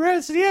them up the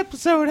rest of the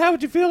episode. How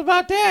would you feel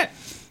about that?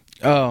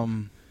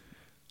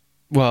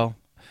 Well,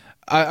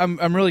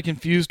 I'm really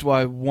confused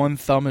why one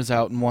thumb is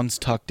out and one's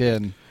tucked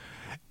in.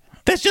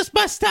 That's just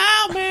my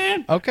style,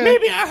 man. Okay.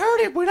 Maybe I heard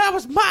it when I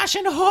was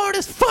moshing hard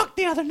as fuck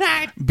the other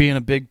night. Being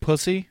a big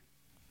pussy?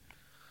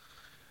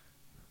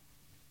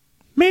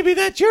 Maybe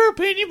that's your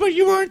opinion, but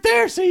you weren't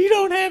there, so you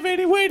don't have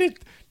any way to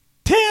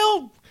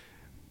tell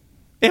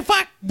if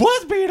I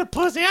was being a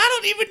pussy. I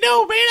don't even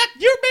know, man.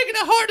 You're making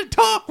it hard to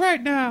talk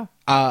right now.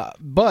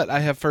 But I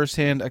have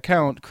firsthand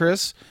account.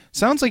 Chris,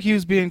 sounds like he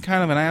was being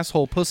kind of an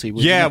asshole pussy.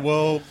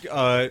 Well,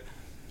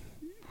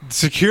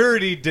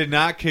 security did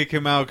not kick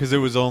him out because there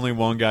was only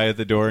one guy at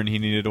the door and he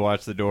needed to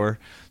watch the door.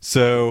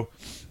 So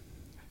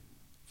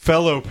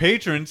fellow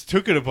patrons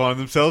took it upon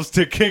themselves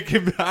to kick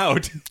him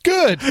out.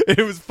 Good.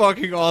 It was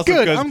fucking awesome.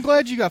 Good. I'm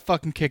glad you got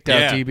fucking kicked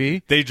out,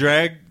 DB. They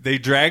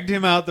dragged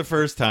him out the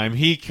first time.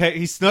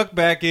 He snuck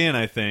back in,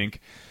 I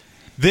think.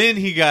 Then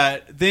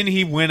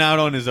he went out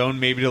on his own,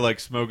 maybe to like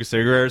smoke a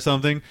cigarette or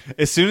something.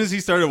 As soon as he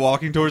started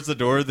walking towards the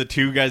door, the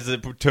two guys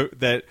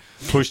that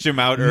pushed him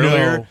out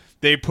earlier. No.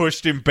 They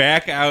pushed him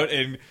back out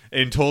and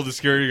told the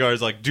security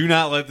guards, like, do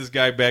not let this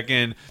guy back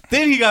in.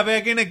 Then he got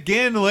back in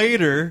again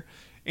later,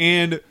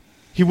 and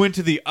he went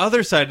to the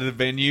other side of the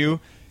venue,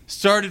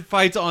 started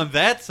fights on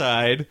that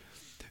side.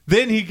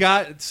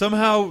 Then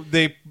somehow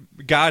they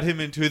got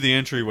him into the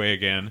entryway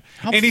again.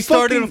 And he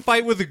started a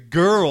fight with a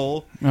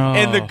girl,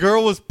 and the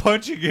girl was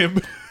punching him.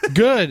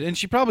 Good, and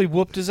she probably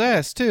whooped his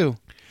ass, too.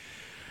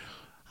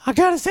 I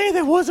gotta say,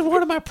 that wasn't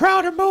one of my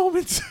prouder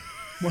moments.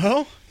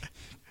 Well...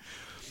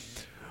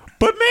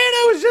 But man,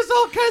 I was just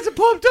all kinds of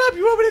pumped up.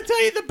 You want me to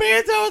tell you the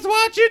bands I was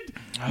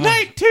watching?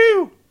 Night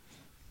 2.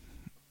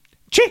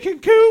 Chicken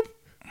Coop.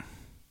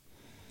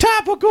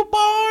 Topical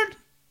Barn.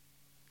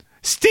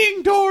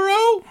 Sting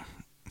Doro.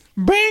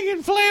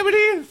 Bangin'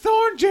 Flamity and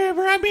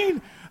Thornjammer. I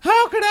mean,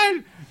 how could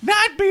I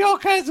not be all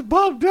kinds of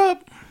pumped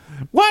up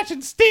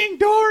watching Sting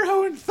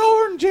Doro and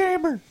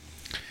Thornjammer?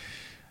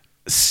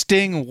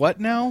 Sting what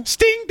now?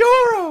 Sting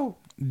Doro.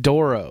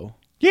 Doro.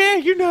 Yeah,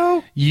 you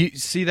know. You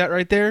see that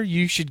right there?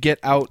 You should get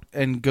out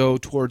and go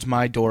towards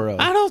my Doro.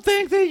 I don't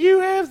think that you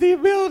have the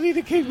ability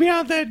to kick me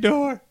out that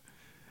door.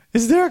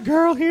 Is there a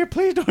girl here?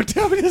 Please don't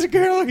tell me there's a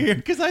girl here,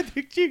 because I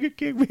think she could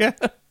kick me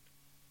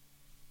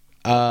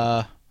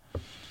out.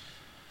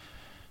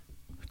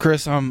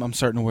 Chris, I'm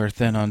starting to wear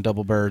thin on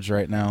double birds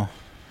right now.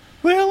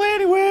 Well,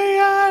 anyway,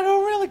 I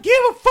don't really give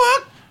a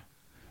fuck.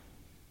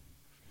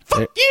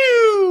 Fuck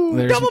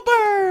you! Double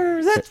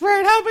birds! That's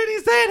right. How many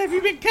is that? Have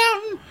you been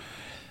counting?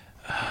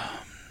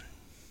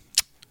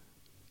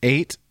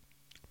 8.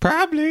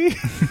 Probably.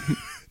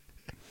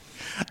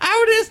 I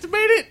would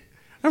estimate it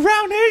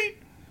around 8.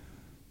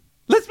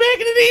 Let's make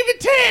it an even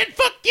 10.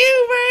 Fuck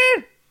you,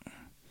 man.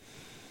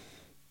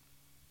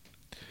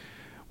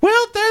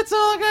 Well, that's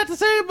all I got to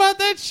say about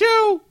that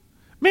show.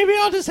 Maybe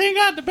I'll just hang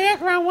out in the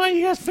background while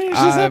you guys finish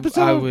this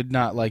episode. I would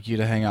not like you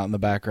to hang out in the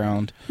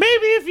background.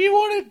 Maybe if you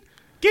want to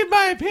get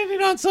my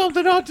opinion on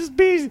something, I'll just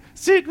be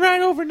sitting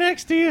right over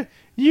next to you.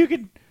 You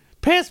can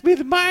pass me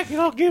the mic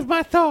and I'll give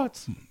my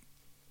thoughts.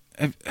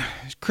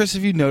 Chris,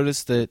 have you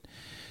noticed that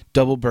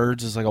Double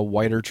Birds is like a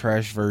whiter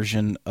trash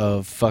version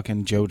of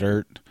fucking Joe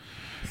Dirt?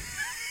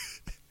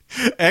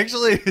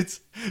 Actually,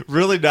 it's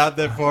really not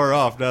that far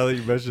off now that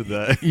you mentioned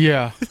that.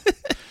 Yeah.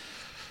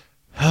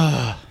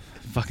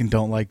 Fucking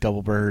don't like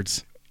Double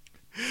Birds.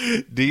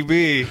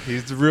 DB,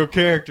 he's the real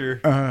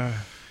character.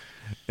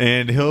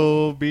 And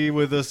he'll be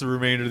with us the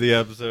remainder of the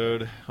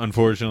episode,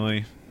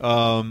 unfortunately.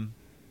 But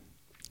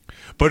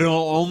he'll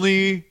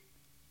only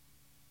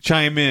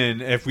chime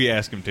in if we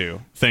ask him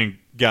to. Thank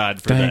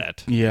God for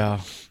that.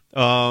 Yeah.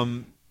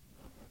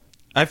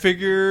 I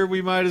figure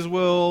we might as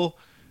well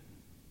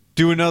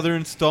do another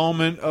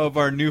installment of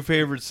our new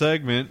favorite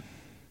segment.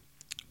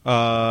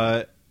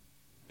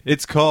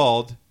 It's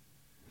called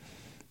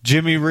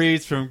Jimmy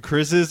Reads from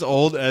Chris's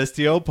old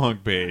STL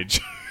Punk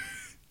page.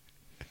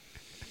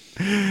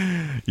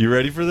 You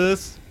ready for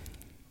this?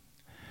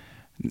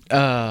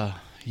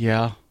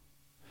 Yeah.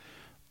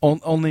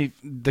 Only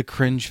the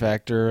cringe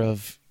factor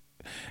of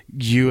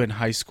you in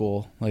high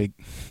school, like.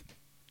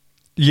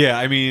 Yeah,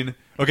 I mean,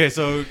 okay,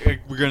 so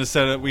we're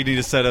gonna we need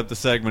to set up the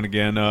segment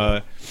again.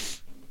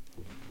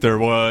 There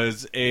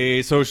was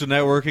a social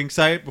networking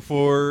site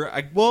before,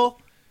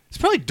 it's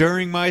probably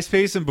during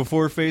MySpace and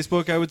before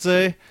Facebook, I would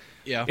say.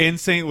 Yeah. In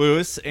St.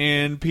 Louis,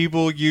 and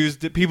people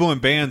used it, people in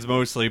bands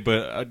mostly,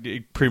 but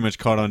it pretty much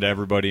caught on to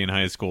everybody in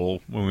high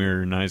school when we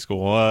were in high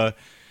school.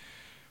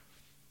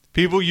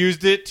 People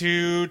used it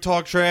to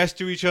talk trash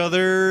to each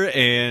other,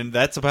 and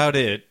that's about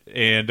it.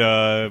 And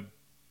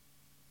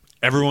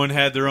everyone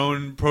had their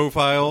own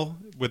profile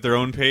with their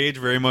own page,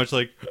 very much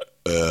like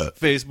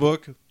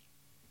Facebook,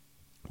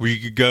 where you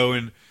could go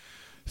and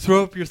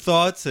throw up your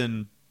thoughts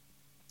and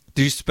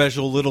do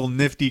special little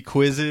nifty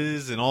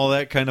quizzes and all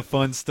that kind of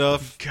fun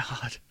stuff.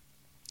 God.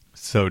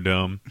 So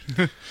dumb.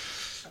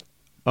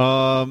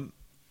 I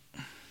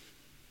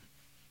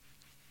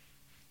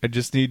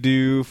just need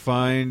to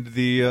find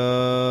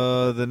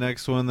the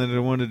next one that I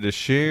wanted to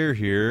share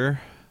here.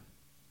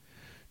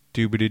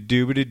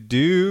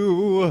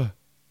 Doobity-doobity-doo.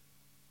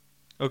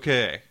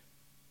 Okay.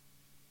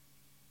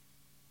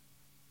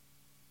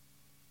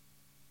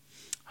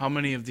 How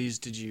many of these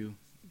did you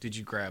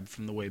grab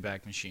from the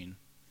Wayback Machine?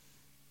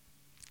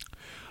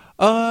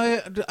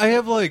 I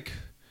have like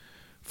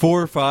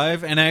 4 or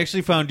 5, and I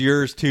actually found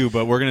yours too,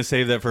 but we're gonna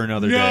save that for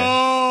another day.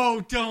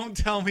 No, don't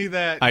tell me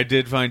that. I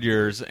did find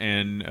yours,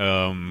 and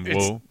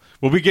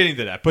we'll be getting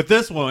to that. But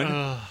this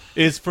one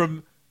is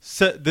from.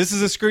 This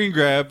is a screen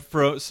grab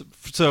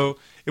so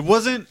it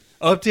wasn't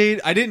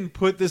updated. I didn't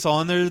put this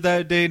on there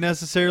that day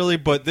necessarily,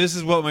 but this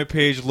is what my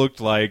page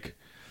looked like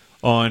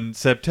on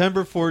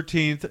September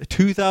 14th,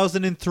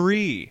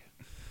 2003.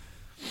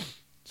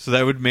 So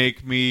that would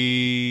make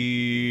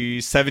me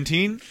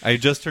 17. I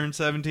just turned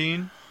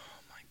 17. Oh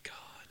my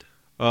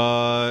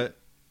God.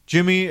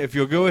 Jimmy, if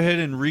you'll go ahead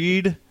and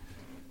read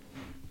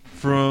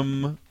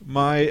from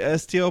my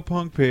STL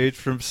Punk page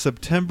from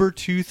September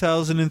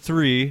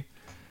 2003.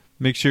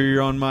 Make sure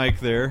you're on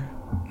mic there.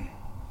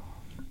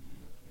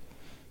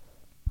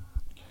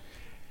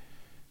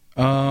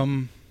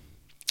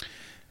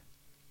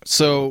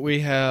 So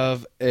we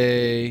have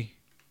a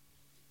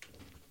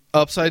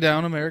upside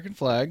down American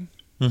flag.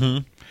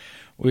 Mm-hmm.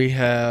 We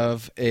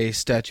have a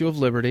Statue of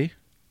Liberty.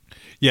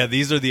 Yeah,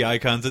 these are the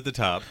icons at the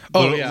top.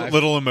 Oh,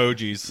 little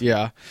emojis.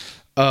 Yeah.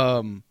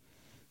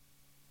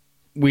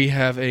 We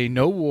have a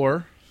no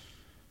war.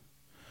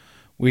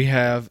 We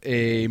have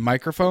a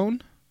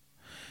microphone,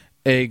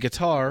 a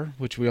guitar,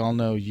 which we all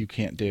know you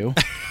can't do.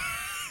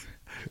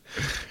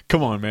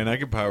 Come on, man. I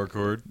can power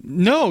chord.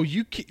 No,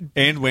 you can't.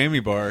 And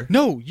whammy bar.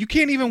 No, you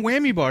can't even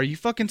whammy bar. You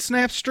fucking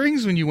snap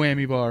strings when you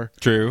whammy bar.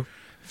 True.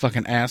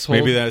 Fucking asshole.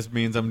 Maybe that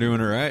means I'm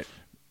doing it right.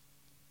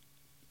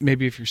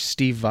 Maybe if you're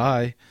Steve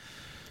Vai.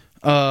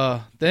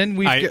 Then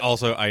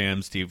I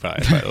am Steve Vai,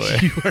 by the way.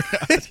 You are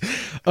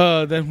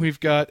not. Then we've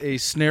got a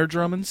snare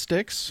drum and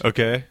sticks.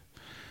 Okay.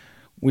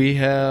 We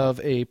have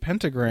a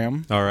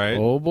pentagram. All right.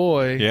 Oh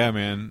boy. Yeah,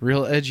 man.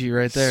 Real edgy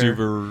right there.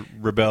 Super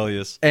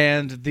rebellious.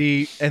 And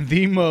the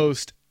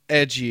most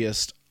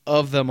edgiest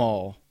of them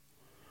all,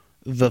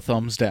 the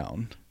thumbs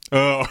down.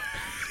 Oh.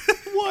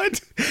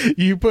 What?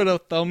 You put a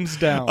thumbs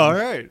down. All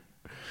right.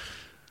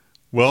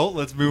 Well,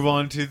 let's move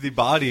on to the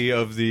body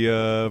of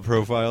the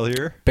profile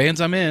here.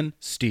 Bands I'm in,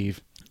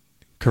 Steve.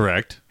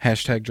 Correct.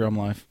 Hashtag drum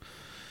life.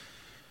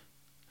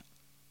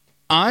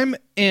 I'm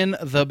in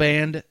the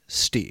band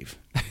Steve.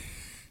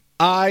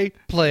 I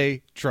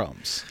play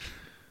drums.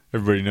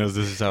 Everybody knows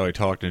this is how I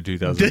talked in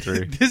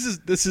 2003.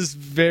 This is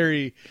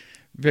very,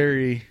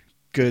 very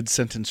good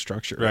sentence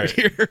structure right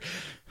here.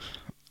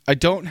 I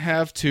don't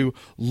have to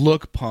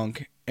look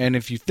punk, and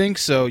if you think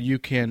so, you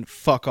can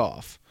fuck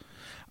off.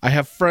 I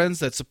have friends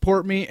that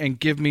support me and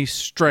give me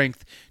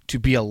strength to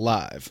be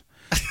alive.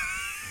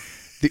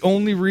 The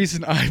only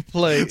reason I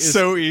play is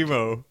so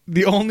emo.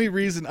 The only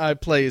reason I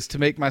play is to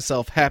make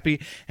myself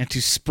happy and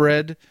to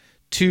spread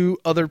to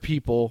other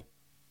people.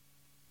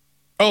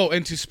 Oh,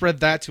 and to spread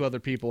that to other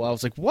people. I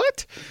was like,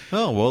 what?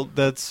 Oh, well,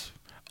 that's...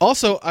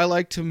 Also, I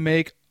like to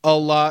make a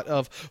lot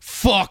of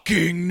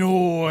fucking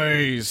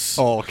noise.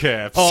 All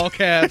caps. All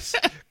caps.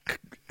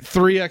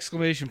 3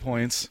 exclamation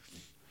points.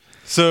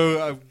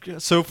 So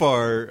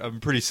far, I'm a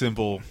pretty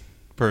simple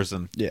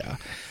person. Yeah.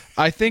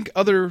 I think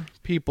other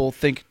people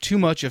think too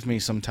much of me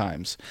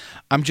sometimes.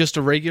 I'm just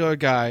a regular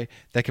guy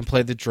that can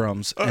play the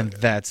drums, and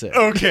that's it.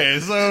 Okay,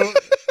 so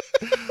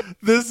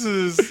this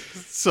is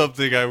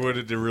something I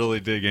wanted to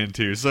really dig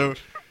into. So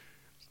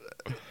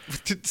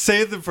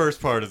say the first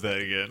part of that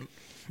again.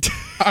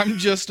 I'm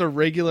just a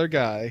regular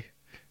guy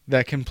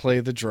that can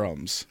play the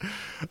drums.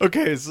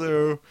 Okay,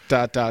 so... ...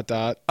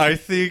 I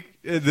think...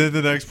 And then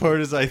the next part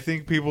is I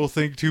think people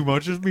think too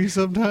much of me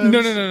sometimes?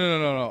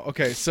 No.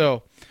 Okay,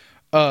 so...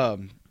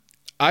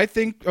 I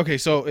think... Okay,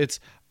 so it's...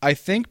 I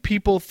think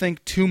people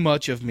think too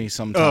much of me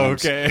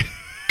sometimes. Oh, okay.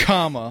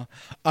 Comma.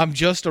 I'm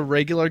just a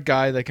regular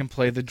guy that can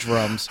play the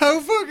drums. How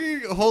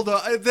fucking... Hold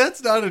on.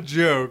 That's not a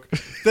joke.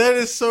 That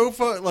is so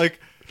fun. Like,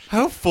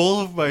 how full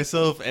of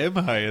myself am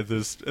I at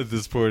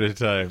this point in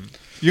time?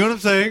 You know what I'm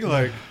saying?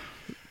 Like...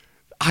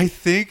 I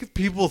think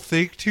people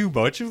think too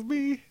much of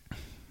me.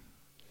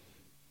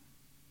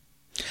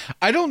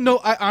 I don't know.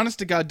 I honest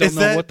to God don't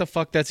know what the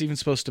fuck that's even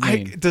supposed to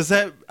mean.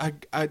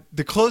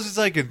 The closest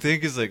I can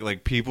think is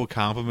like people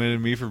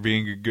complimented me for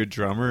being a good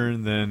drummer,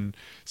 and then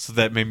so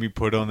that made me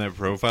put on that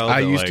profile.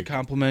 I used to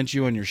compliment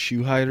you on your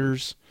shoe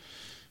hiders.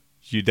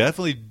 You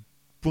definitely.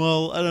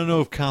 Well, I don't know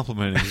if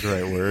complimenting is the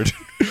right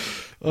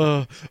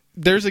word.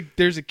 There's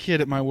a kid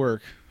at my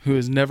work who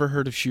has never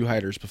heard of shoe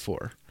hiders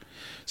before.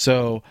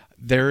 So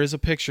there is a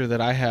picture that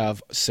I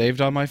have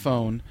saved on my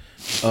phone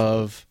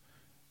of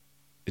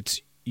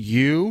it's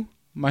you,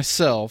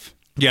 myself.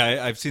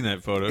 Yeah, I've seen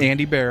that photo.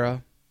 Andy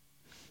Barra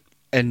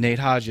and Nate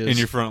Hodges in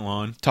your front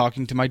lawn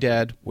talking to my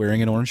dad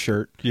wearing an orange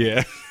shirt.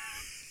 Yeah.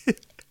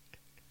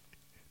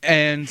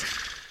 And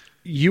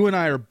you and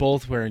I are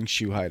both wearing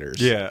shoe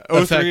hiders. Yeah.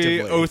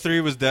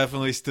 03 was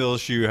definitely still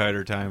shoe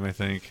hider time, I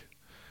think.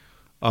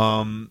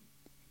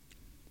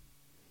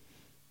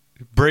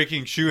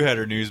 Breaking shoe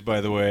hider news,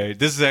 by the way.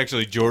 This is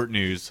actually Jort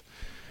news.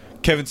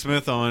 Kevin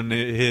Smith on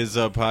his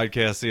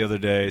podcast the other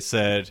day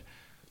said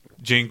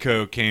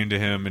Jinko came to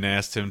him and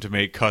asked him to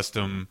make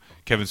custom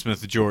Kevin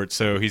Smith jorts,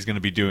 so he's going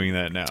to be doing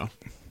that now.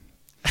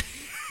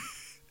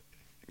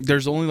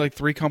 There's only like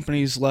 3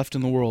 companies left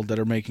in the world that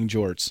are making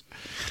jorts.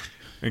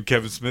 And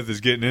Kevin Smith is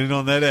getting in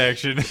on that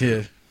action.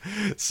 Yeah.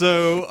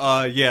 So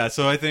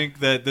I think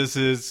that this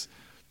is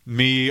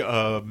me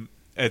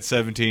at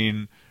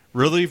 17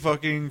 really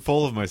fucking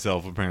full of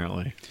myself,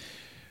 apparently.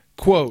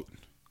 Quote,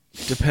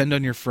 depend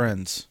on your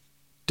friends, ...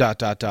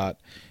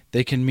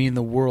 They can mean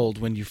the world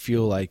when you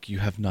feel like you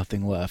have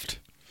nothing left.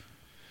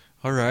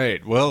 All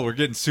right. Well, we're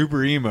getting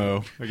super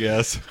emo, I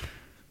guess.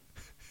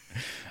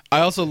 I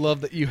also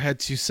love that you had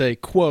to say,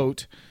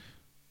 quote,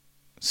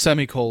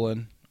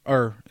 semicolon,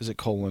 or is it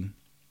colon?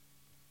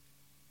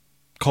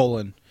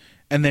 Colon.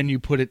 And then you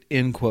put it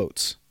in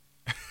quotes.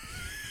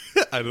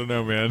 I don't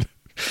know, man.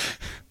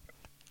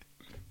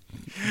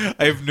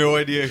 I have no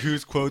idea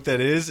whose quote that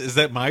is. Is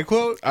that my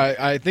quote?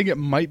 I think it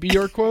might be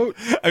your quote.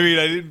 I mean,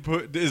 I didn't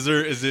put... Is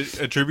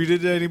it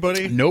attributed to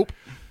anybody? Nope.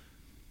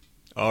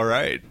 All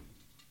right.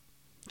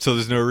 So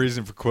there's no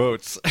reason for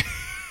quotes.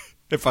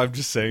 If I'm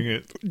just saying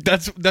it.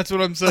 That's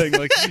what I'm saying.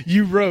 Like,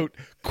 you wrote,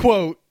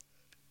 quote,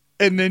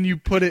 and then you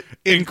put it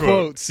in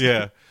quotes.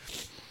 Yeah.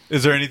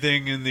 Is there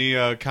anything in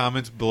the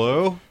comments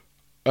below?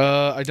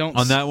 I don't...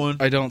 On that one?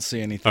 I don't see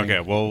anything.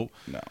 Okay, well...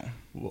 No.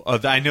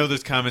 I know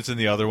there's comments in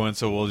the other one,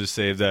 so we'll just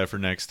save that for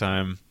next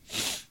time.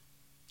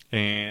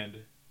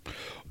 And...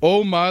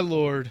 Oh, my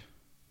Lord.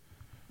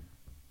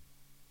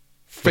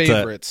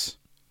 Favorites.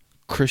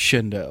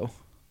 Crescendo.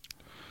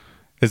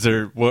 Is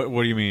there... What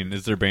do you mean?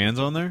 Is there bands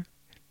on there?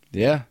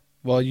 Yeah.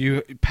 Well,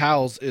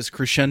 Pals is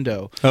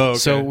Crescendo. Oh, okay.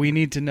 So we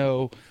need to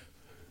know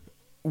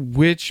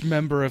which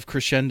member of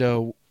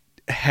Crescendo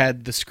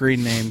had the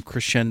screen name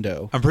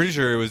Crescendo. I'm pretty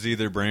sure it was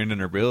either Brandon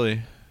or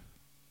Billy.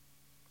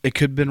 It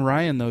could have been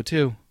Ryan, though,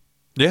 too.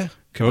 Yeah,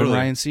 could have been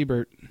Ryan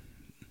Siebert.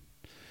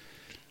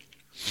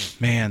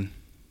 Man.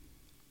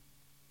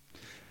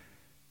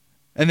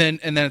 And then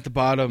at the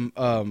bottom,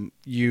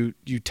 you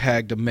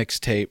tagged a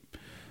mixtape.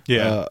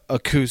 Yeah.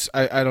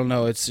 I don't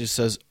know. It just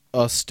says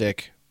A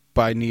Stick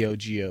by Neo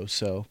Geo.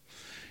 So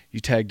you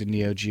tagged a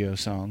Neo Geo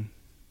song.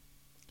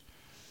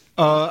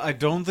 I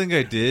don't think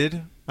I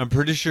did. I'm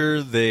pretty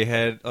sure they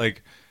had,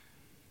 like,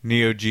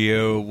 Neo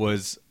Geo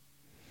was,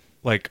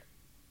 like,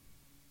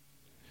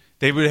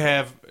 they would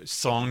have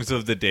songs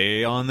of the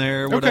day on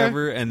there or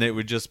whatever, and it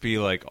would just be,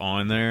 like,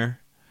 on there.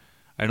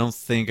 I don't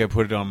think I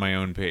put it on my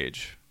own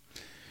page.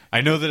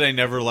 I know that I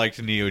never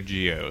liked Neo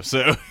Geo,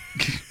 so...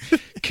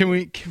 Can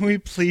we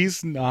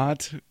please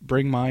not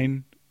bring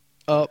mine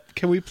up?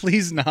 Can we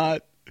please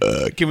not?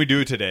 Can we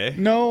do it today?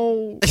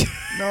 No.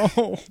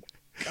 No.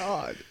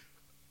 God.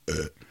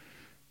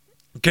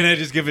 Can I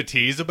just give a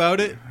tease about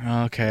it?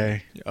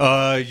 Okay.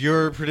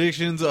 Your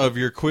predictions of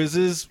your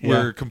quizzes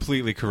were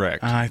completely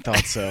correct. I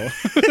thought so.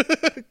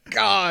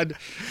 God.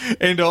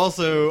 And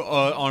also,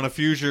 on a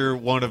future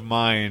one of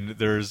mine,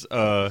 there's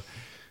a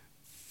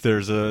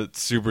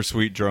super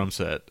sweet drum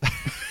set.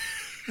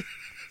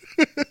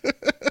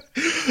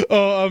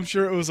 Oh, I'm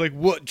sure it was like,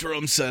 what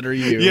drum set are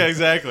you? Yeah,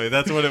 exactly.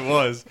 That's what it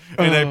was.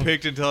 And I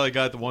picked until I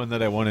got the one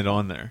that I wanted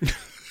on there.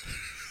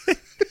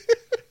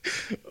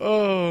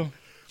 Oh,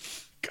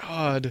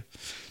 God.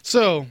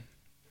 So,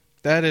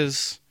 that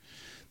is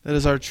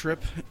our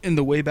trip in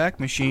the Wayback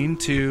Machine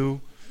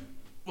to,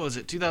 what was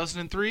it,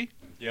 2003?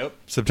 Yep.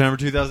 September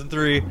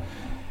 2003.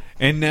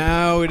 And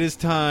now it is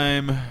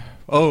time.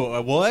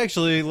 Oh, well,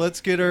 actually, you want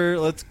to get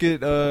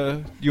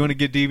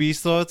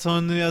DB's thoughts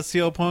on the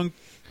STL Punk?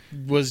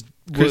 Was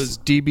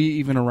DB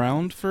even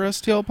around for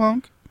STL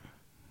Punk?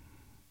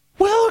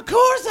 Well, of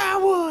course I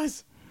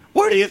was.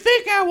 Where do you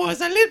think I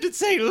was? I lived in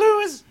St.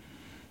 Louis.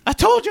 I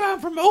told you I'm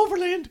from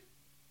Overland.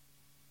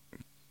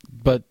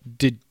 But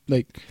they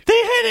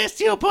had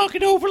STL Punk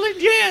in Overland,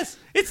 yes.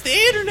 It's the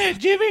internet,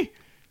 Jimmy.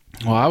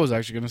 Well, I was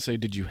actually going to say,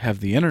 did you have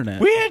the internet?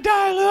 We had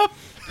dial-up.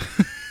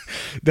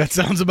 That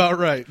sounds about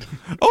right.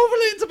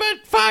 Overland's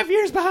about 5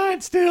 years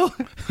behind still.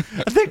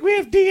 I think we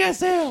have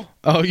DSL.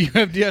 Oh, you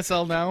have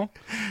DSL now?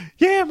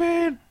 Yeah,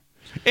 man.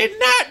 And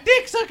not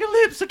dick-sucking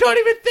lips, so don't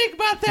even think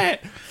about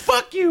that.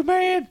 Fuck you,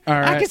 man. All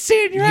right. I can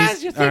see it in your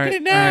eyes you're thinking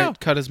it now. All right.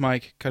 Cut his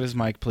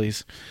mic,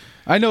 please.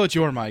 I know it's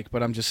your mic,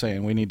 but I'm just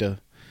saying we need to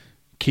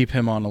keep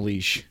him on a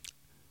leash.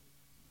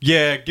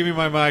 Yeah, give me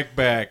my mic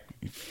back.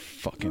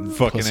 Fucking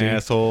pussy.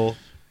 Asshole.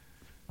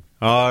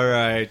 All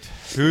right.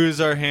 Who's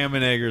our ham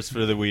and eggers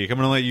for the week? I'm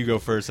going to let you go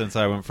first since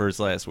I went first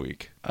last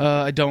week.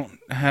 I don't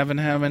have an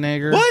ham and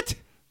egger. What?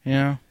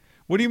 Yeah.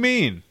 What do you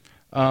mean?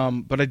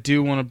 But I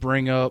do want to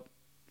bring up,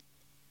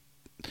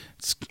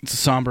 it's a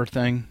somber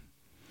thing.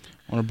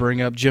 I want to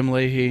bring up Jim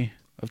Leahy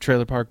of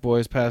Trailer Park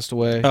Boys passed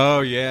away. Oh,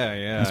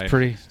 yeah.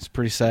 It's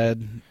pretty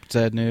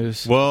sad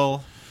news.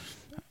 Well,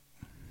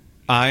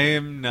 I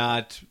am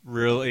not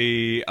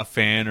really a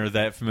fan or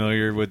that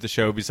familiar with the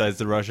show besides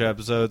the Rush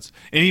episodes.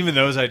 And even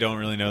those I don't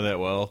really know that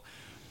well.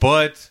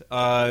 But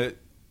I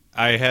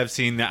have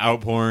seen the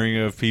outpouring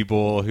of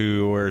people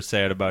who are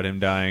sad about him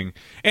dying.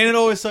 And it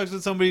always sucks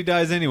when somebody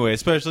dies anyway,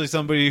 especially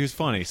somebody who's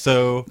funny.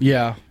 So,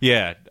 yeah.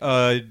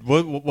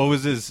 What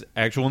was his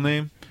actual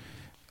name?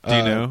 Do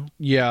you know?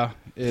 Yeah,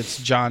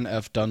 it's John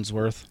F.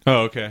 Dunsworth.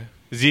 Oh, okay.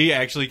 Is he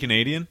actually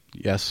Canadian?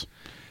 Yes.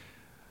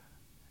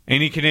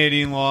 Any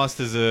Canadian lost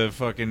is a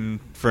fucking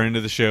friend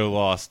of the show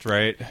lost,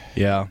 right?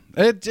 Yeah.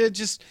 It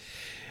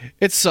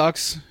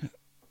sucks,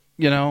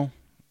 you know.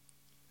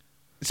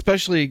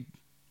 Especially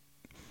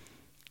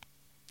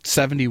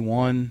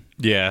 71.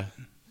 Yeah.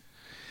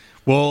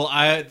 Well,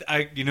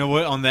 I you know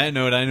what? On that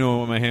note, I know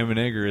what my ham and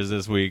egger is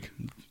this week.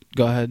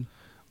 Go ahead.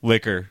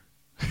 Liquor.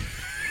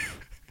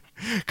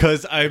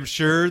 Because I'm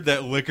sure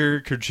that liquor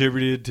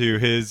contributed to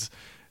his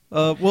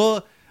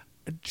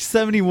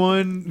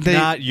 71,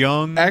 not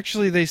young.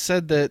 Actually, they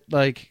said that,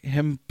 like,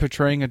 him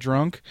portraying a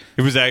drunk.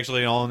 It was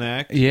actually all an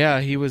act? Yeah,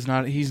 he's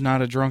not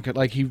a drunk.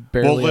 Like, he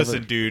barely Well,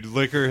 listen, dude,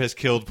 liquor has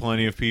killed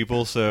plenty of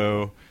people,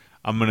 so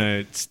I'm going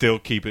to still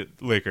keep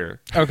it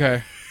liquor.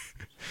 Okay.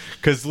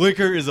 Because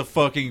liquor is a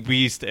fucking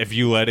beast if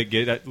you let it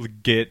get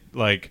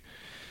like,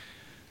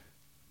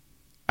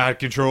 out of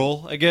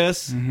control, I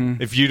guess.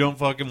 Mm-hmm. If you don't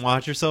fucking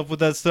watch yourself with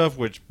that stuff,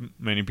 which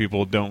many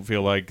people don't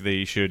feel like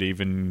they should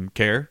even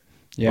care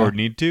or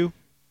need to.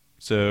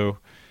 So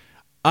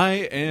I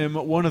am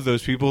one of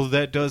those people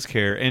that does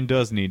care and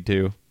does need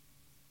to.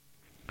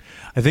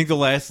 I think the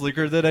last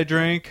liquor that I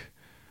drank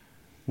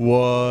was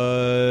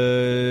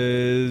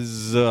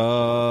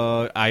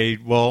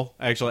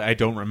actually I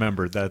don't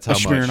remember. That's how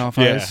much. Smirnoff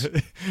Ice.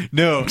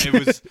 No,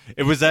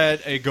 it was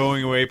at a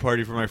going away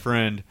party for my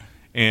friend,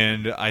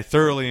 and I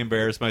thoroughly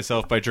embarrassed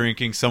myself by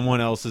drinking someone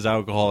else's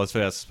alcohol as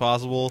fast as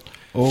possible.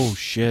 Oh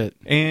shit.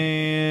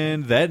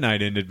 And that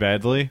night ended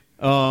badly.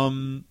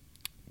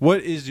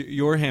 What is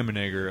your ham and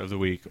egger of the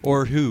week,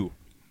 or who?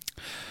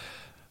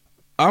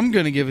 I'm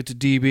gonna give it to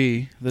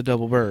DB, the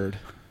Double Bird.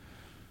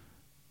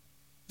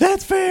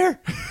 That's fair.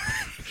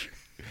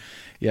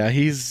 Yeah, I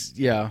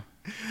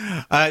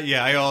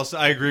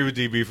agree with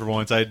DB for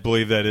once. I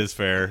believe that is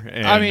fair.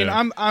 And, I mean,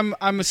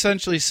 I'm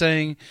essentially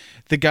saying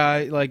the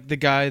guy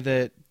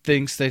that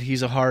thinks that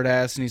he's a hard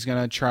ass and he's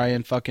gonna try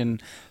and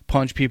fucking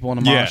punch people in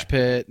a mosh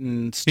pit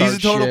and start he's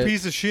a total shit.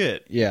 piece of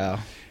shit. Yeah.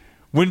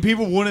 when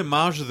people wouldn't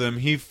mosh with him,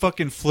 he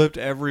fucking flipped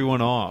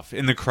everyone off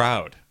in the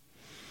crowd.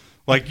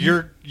 Like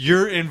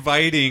you're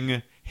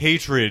inviting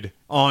hatred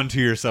onto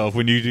yourself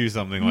when you do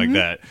something like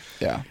that.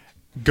 Yeah.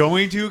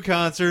 Going to a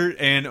concert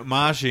and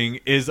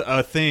moshing is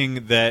a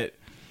thing that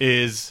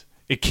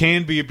it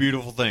can be a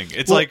beautiful thing.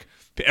 It's like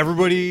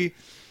everybody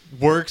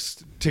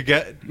works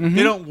together.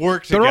 They don't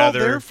work together. They're all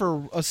there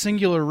for a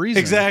singular reason.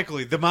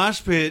 Exactly. The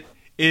mosh pit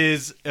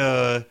is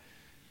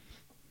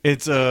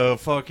it's a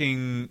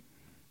fucking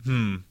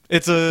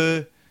it's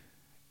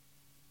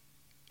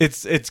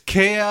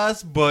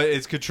chaos, but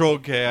it's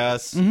controlled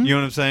chaos. You know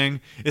what I'm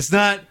saying? It's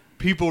not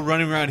people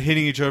running around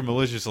hitting each other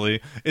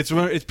maliciously.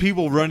 It's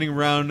people running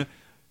around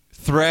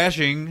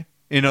thrashing,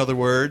 in other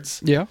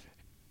words. Yeah.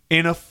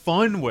 In a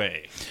fun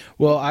way.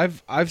 Well,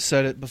 I've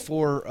said it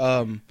before.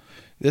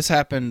 This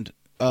happened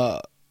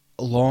a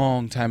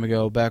long time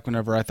ago, back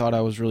whenever I thought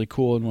I was really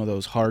cool and one of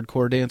those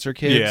hardcore dancer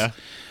kids. Yeah.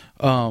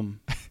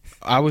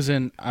 I was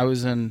in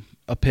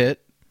a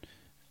pit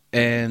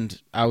and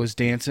I was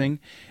dancing,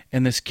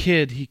 and this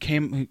kid, he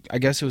came, I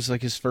guess it was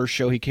like his first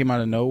show, he came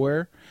out of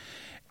nowhere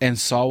and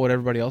saw what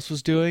everybody else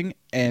was doing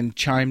and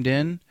chimed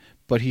in,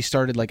 but he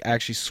started like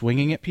actually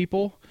swinging at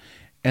people,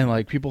 and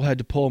like people had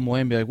to pull him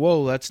away and be like,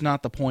 whoa, that's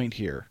not the point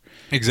here.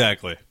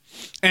 Exactly.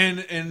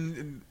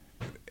 And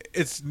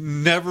it's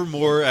never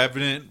more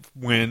evident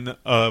when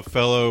a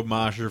fellow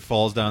mosher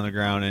falls down the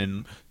ground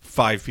and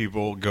 5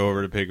 people go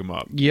over to pick him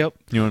up. Yep.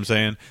 You know what I'm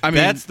saying? I mean,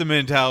 that's the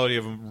mentality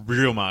of a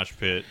real mosh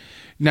pit.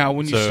 Now,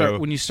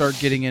 when you start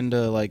getting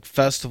into like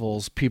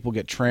festivals, people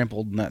get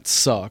trampled, and that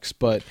sucks.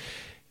 But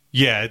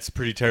yeah, it's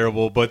pretty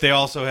terrible. But they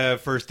also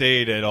have first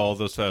aid at all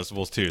those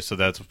festivals too, so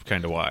that's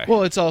kind of why.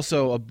 Well, it's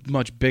also a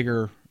much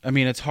bigger. I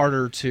mean, it's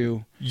harder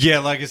to. Yeah,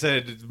 like I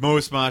said,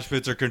 most mosh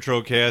pits are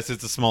controlled chaos.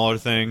 It's a smaller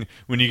thing.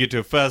 When you get to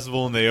a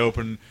festival and they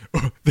open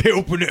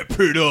that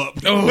pit up.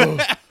 Oh.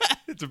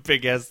 It's a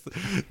big ass,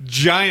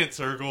 giant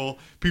circle.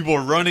 People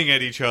are running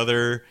at each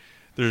other.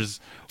 There's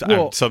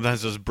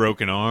sometimes there's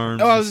broken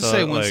arms. Oh, I was going to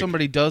say, when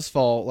somebody does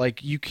fall,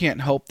 like you can't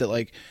help that,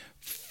 like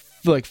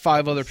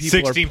 5 other people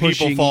 16 are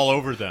pushing, people fall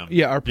over them.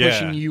 Yeah, are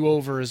pushing you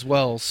over as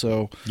well.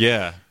 So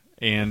yeah,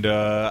 and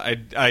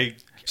I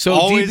so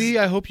always, DB,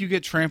 I hope you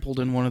get trampled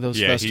in one of those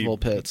festival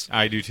pits.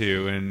 I do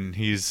too, and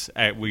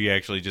we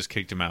actually just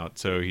kicked him out,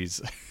 so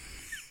he's.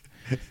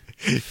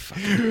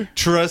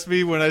 Trust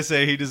me when I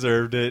say he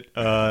deserved it.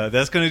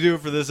 That's going to do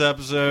it for this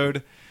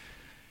episode.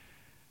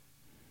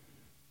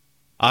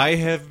 I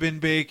have been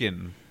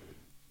Bacon.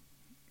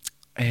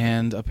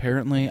 And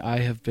apparently I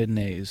have been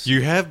Nays.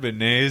 You have been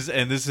Nays,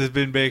 and this has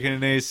been Bacon and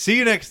Nays. See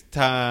you next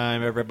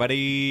time,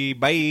 everybody.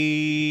 Bye.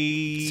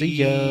 See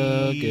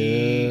ya.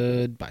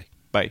 Goodbye.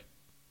 Bye.